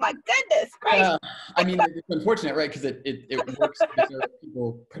 Oh my goodness, crazy. I mean, it's unfortunate, right? Because it works because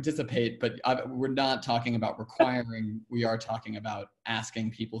people participate, but we're not talking about requiring. We are talking about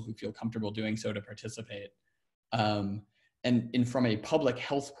asking people who feel comfortable doing so to participate. And from a public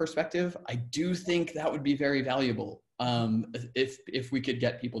health perspective, I do think that would be very valuable if we could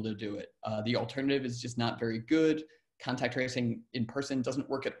get people to do it. The alternative is just not very good. Contact tracing in person doesn't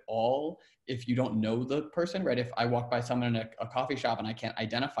work at all if you don't know the person, right? If I walk by someone in a coffee shop and I can't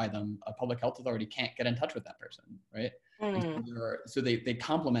identify them, a public health authority can't get in touch with that person, right? So they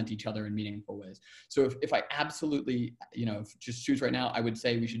complement each other in meaningful ways. So if I absolutely, just choose right now, I would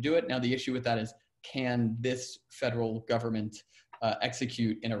say we should do it. Now, the issue with that is, can this federal government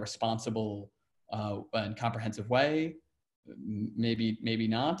execute in a responsible and comprehensive way? Maybe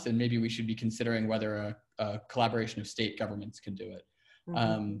not, and maybe we should be considering whether a collaboration of state governments can do it.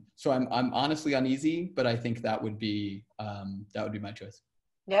 So I'm honestly uneasy, but I think that would be my choice.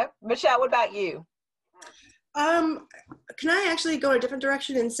 Yep. Michelle, what about you? Can I actually go a different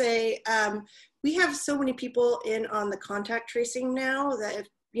direction and say we have so many people in on the contact tracing now that if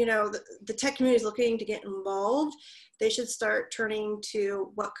the tech community is looking to get involved, they should start turning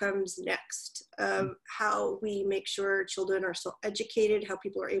to what comes next, how we make sure children are still educated, how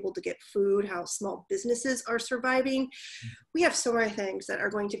people are able to get food, how small businesses are surviving. We have so many things that are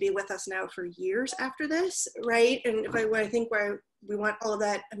going to be with us now for years after this, right? And when I think where we want all of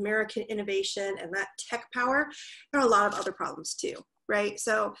that American innovation and that tech power, there are a lot of other problems too. Right.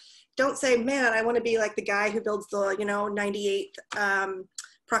 So don't say, man, I want to be like the guy who builds the, 98th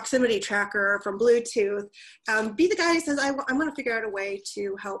proximity tracker from Bluetooth. Be the guy who says, I'm going to figure out a way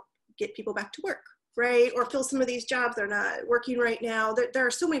to help get people back to work, right? Or fill some of these jobs that are not working right now. There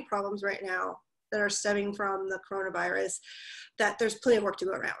are so many problems right now that are stemming from the coronavirus that there's plenty of work to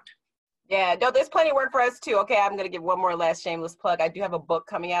go around. Yeah, no, there's plenty of work for us too. Okay, I'm going to give one more last shameless plug. I do have a book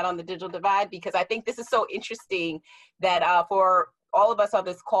coming out on the digital divide because I think this is so interesting that for all of us on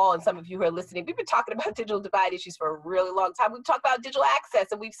this call and some of you who are listening, we've been talking about digital divide issues for a really long time. We've talked about digital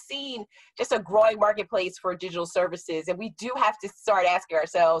access, and we've seen just a growing marketplace for digital services. And we do have to start asking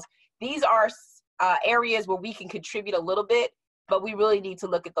ourselves, these are areas where we can contribute a little bit, but we really need to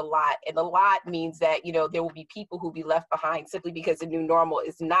look at the lot. And the lot means that, you know, there will be people who will be left behind simply because the new normal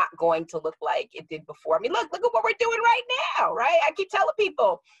is not going to look like it did before. I mean, look at what we're doing right now, right? I keep telling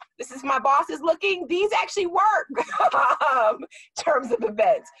people, this is my boss is looking, these actually work in terms of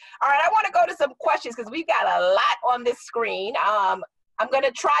events. All right, I want to go to some questions because we've got a lot on this screen. I'm going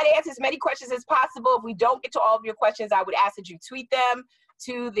to try to answer as many questions as possible. If we don't get to all of your questions, I would ask that you tweet them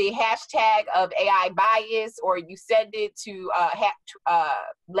to the hashtag of AI bias, or you send it to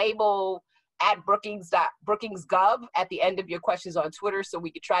label at Brookings.Brookings.gov at the end of your questions on Twitter, so we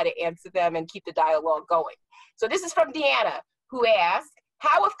could try to answer them and keep the dialogue going. So this is from Deanna, who asked,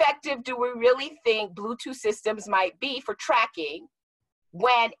 how effective do we really think Bluetooth systems might be for tracking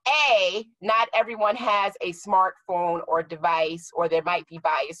when A, not everyone has a smartphone or device, or there might be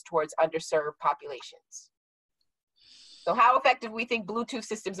bias towards underserved populations? So how effective we think Bluetooth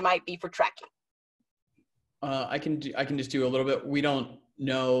systems might be for tracking? I can just do a little bit. We don't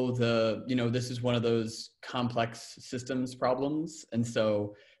know this is one of those complex systems problems. And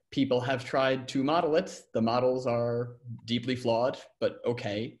so people have tried to model it. The models are deeply flawed, but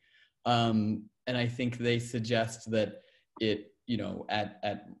okay. And I think they suggest that it,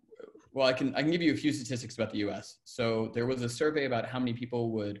 well, I can give you a few statistics about the US. So there was a survey about how many people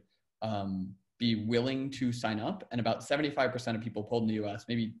would be willing to sign up, and about 75% of people polled in the US,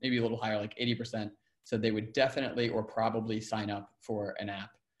 maybe a little higher, like 80%, said they would definitely or probably sign up for an app.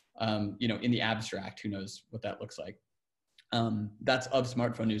 In the abstract, who knows what that looks like. That's of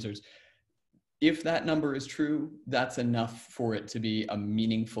smartphone users. If that number is true, that's enough for it to be a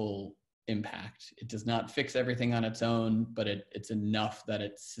meaningful impact. It does not fix everything on its own, but it's enough that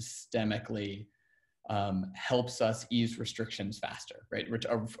it systemically helps us ease restrictions faster, right?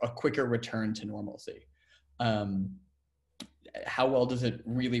 A quicker return to normalcy. How well does it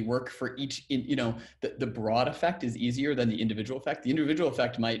really work for each, the broad effect is easier than the individual effect. The individual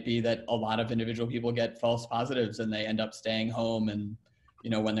effect might be that a lot of individual people get false positives and they end up staying home and,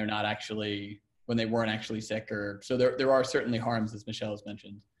 when they weren't actually sick, so there are certainly harms, as Michelle has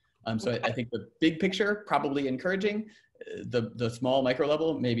mentioned. So I think the big picture, probably encouraging. The small micro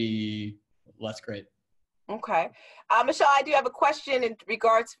level, maybe less great. Okay. Michelle, I do have a question in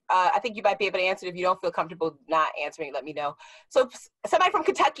regards, I think you might be able to answer it. If you don't feel comfortable not answering, let me know. So somebody from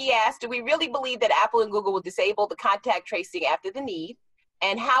Kentucky asked, do we really believe that Apple and Google will disable the contact tracing after the need?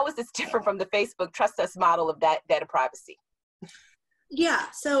 And how is this different from the Facebook Trust Us model of that data privacy? Yeah,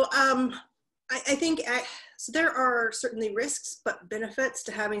 so I think so there are certainly risks, but benefits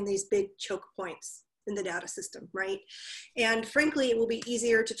to having these big choke points in the data system, right? And frankly, it will be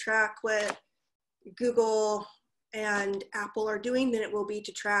easier to track what Google and Apple are doing than it will be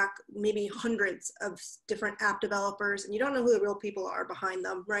to track maybe hundreds of different app developers, and you don't know who the real people are behind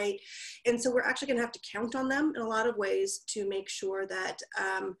them, right? And so we're actually gonna have to count on them in a lot of ways to make sure that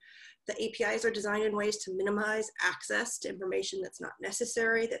the APIs are designed in ways to minimize access to information that's not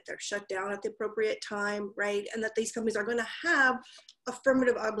necessary, that they're shut down at the appropriate time, right? And that these companies are going to have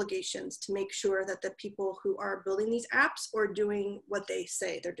affirmative obligations to make sure that the people who are building these apps are doing what they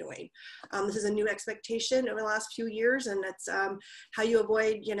say they're doing. This is a new expectation over the last few years, and it's how you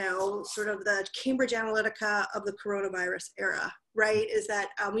avoid, sort of the Cambridge Analytica of the coronavirus era, right? Is that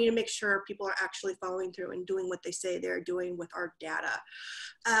we need to make sure people are actually following through and doing what they say they're doing with our data.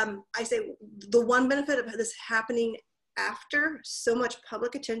 I say the one benefit of this happening after so much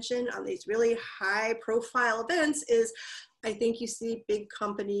public attention on these really high profile events is I think you see big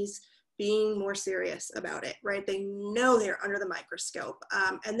companies being more serious about it, right? They know they're under the microscope,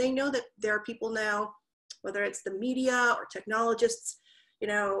 and they know that there are people now, whether it's the media or technologists,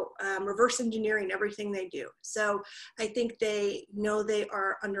 reverse engineering everything they do. So I think they know they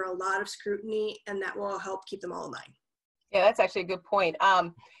are under a lot of scrutiny, and that will help keep them all in line. Yeah, that's actually a good point.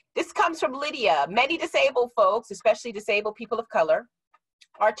 This comes from Lydia. Many disabled folks, especially disabled people of color,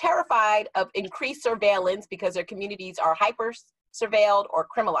 are terrified of increased surveillance because their communities are hyper-surveilled or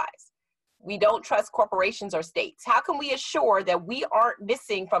criminalized. We don't trust corporations or states. How can we assure that we aren't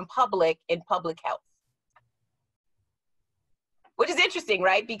missing from public in public health? Which is interesting,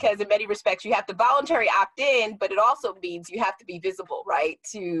 right? Because in many respects, you have to voluntarily opt in, but it also means you have to be visible, right,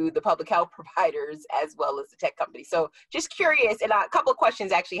 to the public health providers as well as the tech companies. So just curious, and a couple of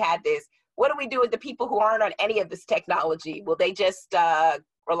questions actually had this. What do we do with the people who aren't on any of this technology? Will they just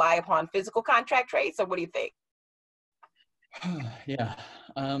rely upon physical contact trace, or what do you think? Yeah,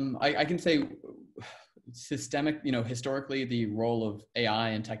 I can say systemic, historically, the role of AI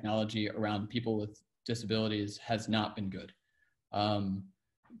and technology around people with disabilities has not been good.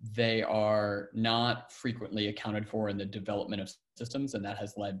 They are not frequently accounted for in the development of systems, and that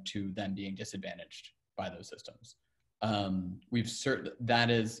has led to them being disadvantaged by those systems. So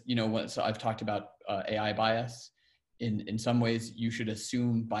I've talked about AI bias. In some ways, you should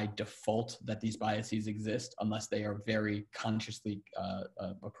assume by default that these biases exist unless they are very consciously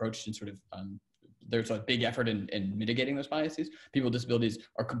approached and sort of, there's a big effort in mitigating those biases. People with disabilities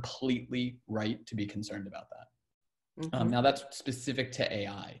are completely right to be concerned about that. Mm-hmm. Now that's specific to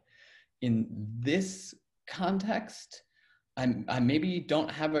AI. In this context, I maybe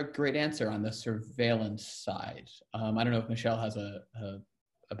don't have a great answer on the surveillance side. I don't know if Michelle has a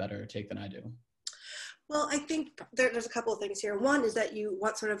better take than I do. Well, I think there's a couple of things here. One is that you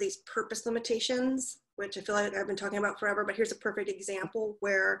want sort of these purpose limitations, which I feel like I've been talking about forever, but here's a perfect example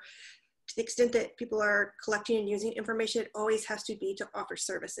where, to the extent that people are collecting and using information, it always has to be to offer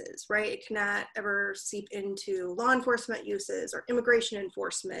services, right? It cannot ever seep into law enforcement uses or immigration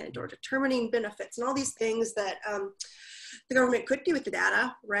enforcement or determining benefits and all these things that the government could do with the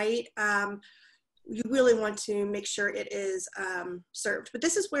data, right? You really want to make sure it is served. But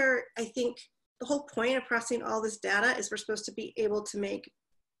this is where I think the whole point of processing all this data is we're supposed to be able to make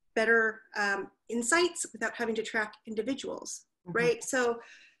better insights without having to track individuals, mm-hmm. right? So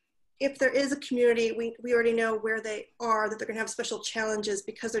if there is a community, we already know where they are, that they're gonna have special challenges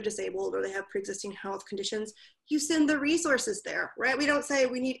because they're disabled or they have pre-existing health conditions, you send the resources there, right? We don't say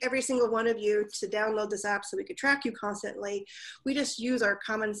we need every single one of you to download this app so we could track you constantly. We just use our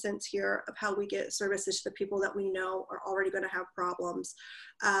common sense here of how we get services to the people that we know are already gonna have problems,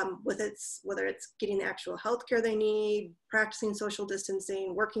 whether it's getting the actual healthcare they need, practicing social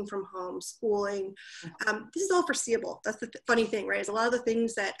distancing, working from home, schooling. This is all foreseeable. That's the funny thing, right? Is a lot of the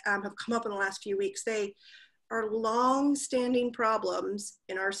things that have come up in the last few weeks, they are long-standing problems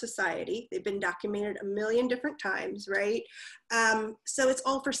in our society. They've been documented a million different times, right? So it's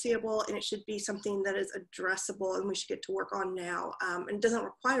all foreseeable, and it should be something that is addressable, and we should get to work on now. And it doesn't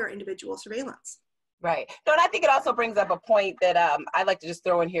require individual surveillance. Right. No, and I think it also brings up a point that I'd like to just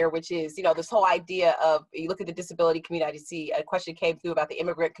throw in here, which is, this whole idea of, you look at the disability community, I see a question came through about the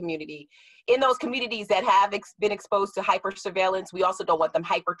immigrant community. In those communities that have been exposed to hyper surveillance, we also don't want them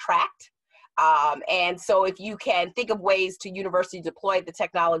hyper tracked. And so if you can think of ways to universally deploy the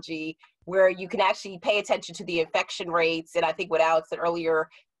technology where you can actually pay attention to the infection rates, and I think what Alex said earlier,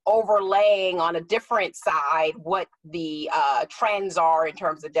 overlaying on a different side what the trends are in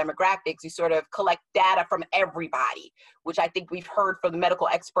terms of demographics, you sort of collect data from everybody, which I think we've heard from the medical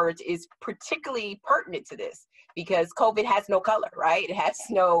experts is particularly pertinent to this, because COVID has no color, right? It has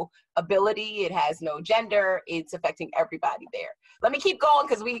no ability, it has no gender, it's affecting everybody there. Let me keep going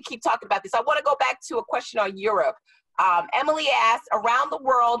because we keep talking about this. I want to go back to a question on Europe. Emily asked, around the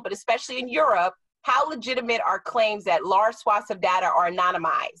world, but especially in Europe, how legitimate are claims that large swaths of data are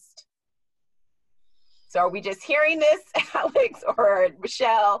anonymized? So are we just hearing this, Alex or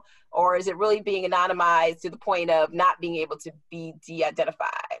Michelle, or is it really being anonymized to the point of not being able to be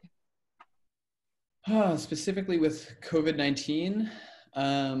de-identified? Specifically with COVID-19,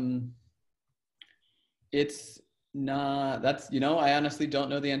 it's not, I honestly don't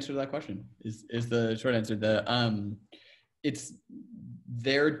know the answer to that question, is the short answer.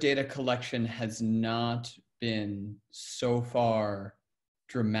 Their data collection has not been so far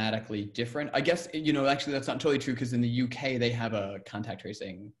dramatically different. I guess, actually that's not totally true, because in the UK, they have a contact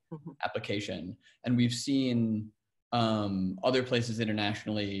tracing application. And we've seen other places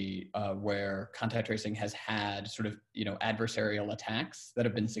internationally where contact tracing has had sort of, adversarial attacks that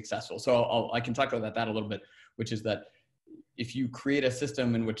have been successful. So I can talk about that a little bit, which is that if you create a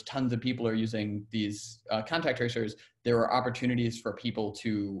system in which tons of people are using these contact tracers, there are opportunities for people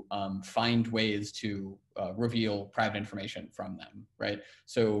to find ways to reveal private information from them, right?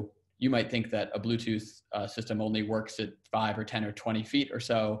 So you might think that a Bluetooth system only works at 5 or 10 or 20 feet or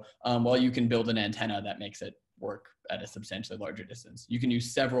so, while you can build an antenna that makes it work at a substantially larger distance. You can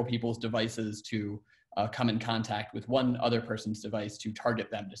use several people's devices to come in contact with one other person's device to target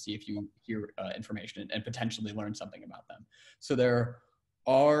them to see if you hear information and potentially learn something about them. So there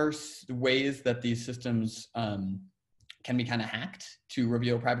are ways that these systems can be kind of hacked to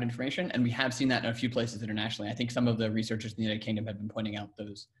reveal private information. And we have seen that in a few places internationally. I think some of the researchers in the United Kingdom have been pointing out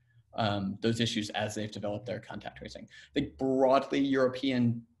those issues as they've developed their contact tracing. I think broadly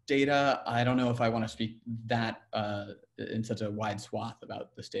European data, I don't know if I want to speak that in such a wide swath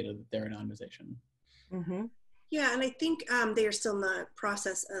about the state of their anonymization. Mm-hmm. Yeah, and I think they are still in the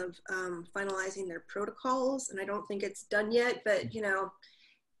process of finalizing their protocols, and I don't think it's done yet, but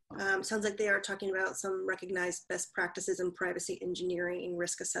Sounds like they are talking about some recognized best practices in privacy engineering,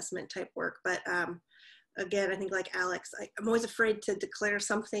 risk assessment type work. But again, I think like Alex, I'm always afraid to declare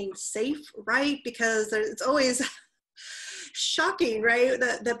something safe, right? Because it's always shocking, right?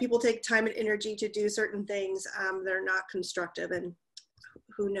 That people take time and energy to do certain things that are not constructive, and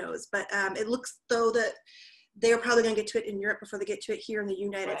who knows. But it looks though that they're probably going to get to it in Europe before they get to it here in the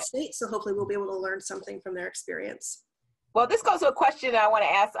United States. So hopefully we'll be able to learn something from their experience. Well, this goes to a question I want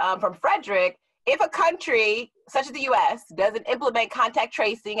to ask from Frederick. If a country such as the US doesn't implement contact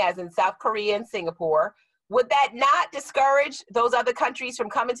tracing, as in South Korea and Singapore, would that not discourage those other countries from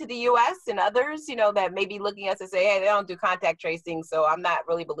coming to the US and others, that may be looking at us and say, hey, they don't do contact tracing, so I'm not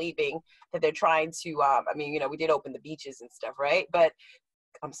really believing that they're trying to, we did open the beaches and stuff, right? But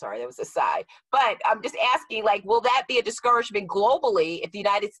I'm sorry, that was a side. But I'm just asking, will that be a discouragement globally if the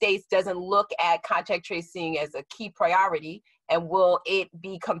United States doesn't look at contact tracing as a key priority? And will it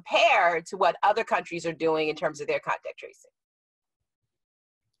be compared to what other countries are doing in terms of their contact tracing?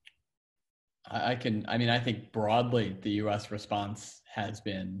 I think broadly the US response has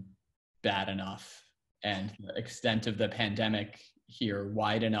been bad enough, and the extent of the pandemic here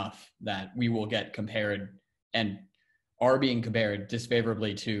wide enough that we will get compared and are being compared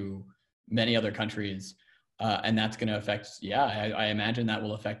disfavorably to many other countries. And that's going to affect, I imagine that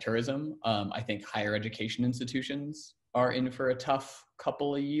will affect tourism. I think higher education institutions are in for a tough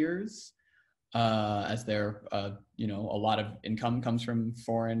couple of years, as there, a lot of income comes from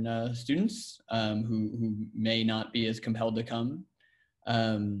foreign students who may not be as compelled to come,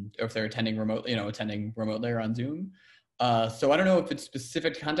 or if they're attending remotely or on Zoom. So I don't know if it's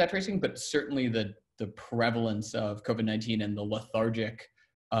specific to contact tracing, but certainly the prevalence of COVID-19 and the lethargic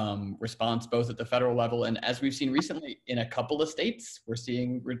response, both at the federal level and, as we've seen recently in a couple of states, we're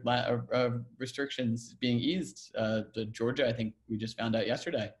seeing restrictions being eased. Georgia, I think we just found out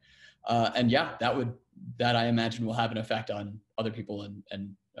yesterday. That I imagine will have an effect on other people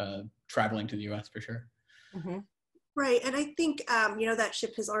and traveling to the US for sure. Mm-hmm. Right, and I think, that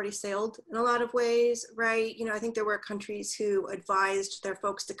ship has already sailed in a lot of ways, right? I think there were countries who advised their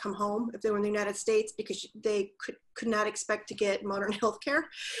folks to come home if they were in the United States, because they could not expect to get modern healthcare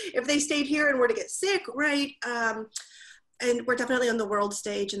if they stayed here and were to get sick, right? And we're definitely on the world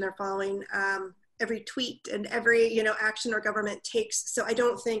stage, and they're following every tweet and every, action our government takes. So I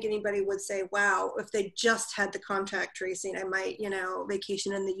don't think anybody would say, wow, if they just had the contact tracing, I might,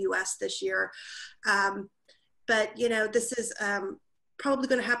 vacation in the US this year. But, this is probably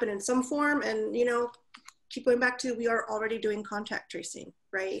going to happen in some form. And, keep going back to, we are already doing contact tracing,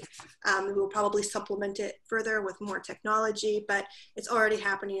 right? We will probably supplement it further with more technology, but it's already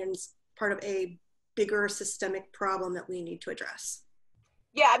happening and it's part of a bigger systemic problem that we need to address.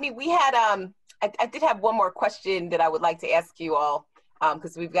 Yeah, we had, I did have one more question that I would like to ask you all,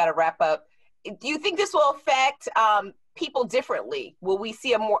 because we've got to wrap up. Do you think this will affect people differently? Will we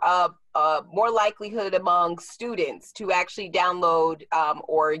see a more likelihood among students to actually download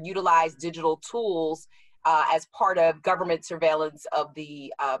or utilize digital tools as part of government surveillance of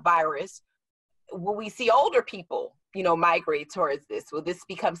the virus? Will we see older people, migrate towards this? Will this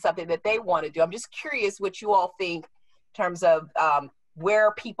become something that they want to do? I'm just curious what you all think in terms of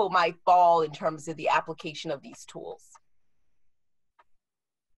where people might fall in terms of the application of these tools.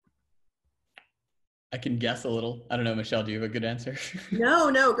 I can guess a little. I don't know, Michelle, do you have a good answer?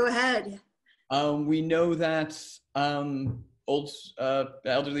 No, go ahead. We know that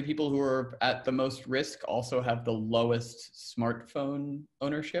elderly people who are at the most risk also have the lowest smartphone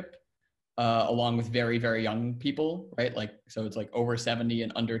ownership, along with very, very young people, right? So it's over 70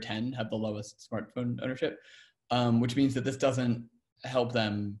 and under 10 have the lowest smartphone ownership, which means that this doesn't help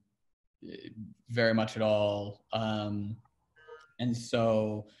them very much at all. And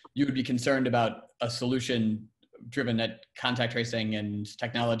so you would be concerned about a solution driven at contact tracing and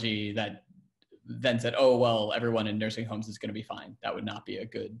technology that then said, oh, well, everyone in nursing homes is going to be fine. That would not be a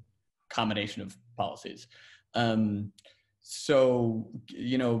good combination of policies. So,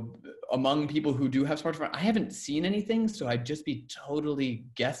 among people who do have smartphones, I haven't seen anything, so I'd just be totally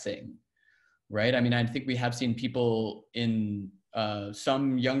guessing, right? I think we have seen people in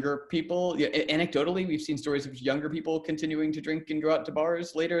some younger people, anecdotally, we've seen stories of younger people continuing to drink and go out to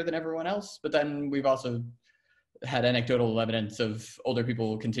bars later than everyone else. But then we've also had anecdotal evidence of older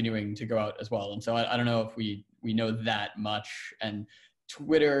people continuing to go out as well. And so I don't know if we know that much. And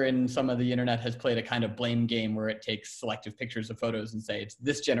Twitter and some of the internet has played a kind of blame game where it takes selective pictures of photos and say it's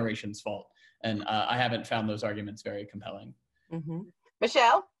this generation's fault. And I haven't found those arguments very compelling. Mm-hmm.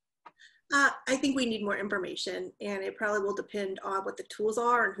 Michelle? I think we need more information, and it probably will depend on what the tools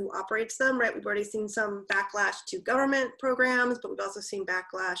are and who operates them, right? We've already seen some backlash to government programs, but we've also seen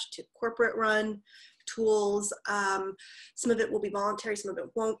backlash to corporate run tools. Some of it will be voluntary, some of it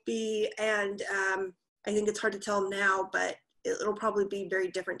won't be. And I think it's hard to tell now, but it'll probably be very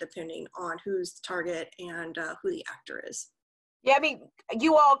different depending on who's the target and who the actor is. Yeah, I mean,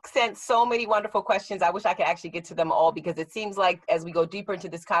 you all sent so many wonderful questions. I wish I could actually get to them all, because it seems like as we go deeper into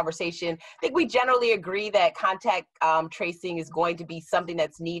this conversation, I think we generally agree that contact tracing is going to be something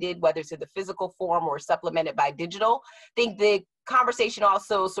that's needed, whether it's in the physical form or supplemented by digital. I think the conversation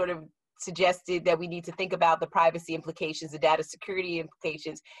also sort of suggested that we need to think about the privacy implications, the data security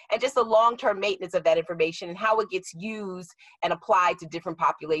implications, and just the long-term maintenance of that information and how it gets used and applied to different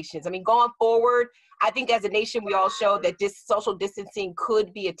populations. I mean, going forward, I think as a nation, we all show that this social distancing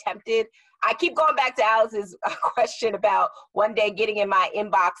could be attempted. I keep going back to Alice's question about one day getting in my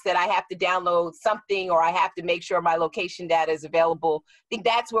inbox that I have to download something or I have to make sure my location data is available. I think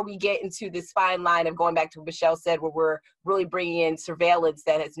that's where we get into this fine line of going back to what Michelle said, where we're really bringing in surveillance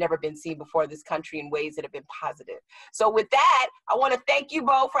that has never been seen before in this country in ways that have been positive. So with that, I want to thank you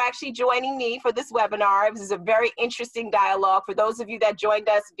both for actually joining me for this webinar. This is a very interesting dialogue. For those of you that joined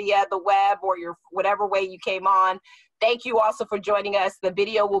us via the web or your whatever way you came on, thank you also for joining us. The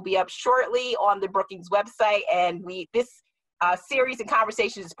video will be up shortly on the Brookings website, and this series and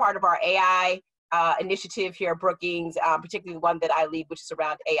conversation is part of our AI initiative here at Brookings, particularly the one that I lead, which is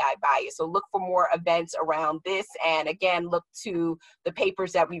around AI bias. So look for more events around this, and again, look to the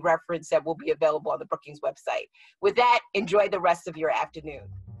papers that we reference that will be available on the Brookings website. With that, enjoy the rest of your afternoon.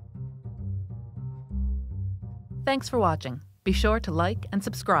 Thanks for watching. Be sure to like and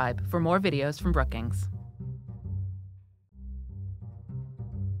subscribe for more videos from Brookings.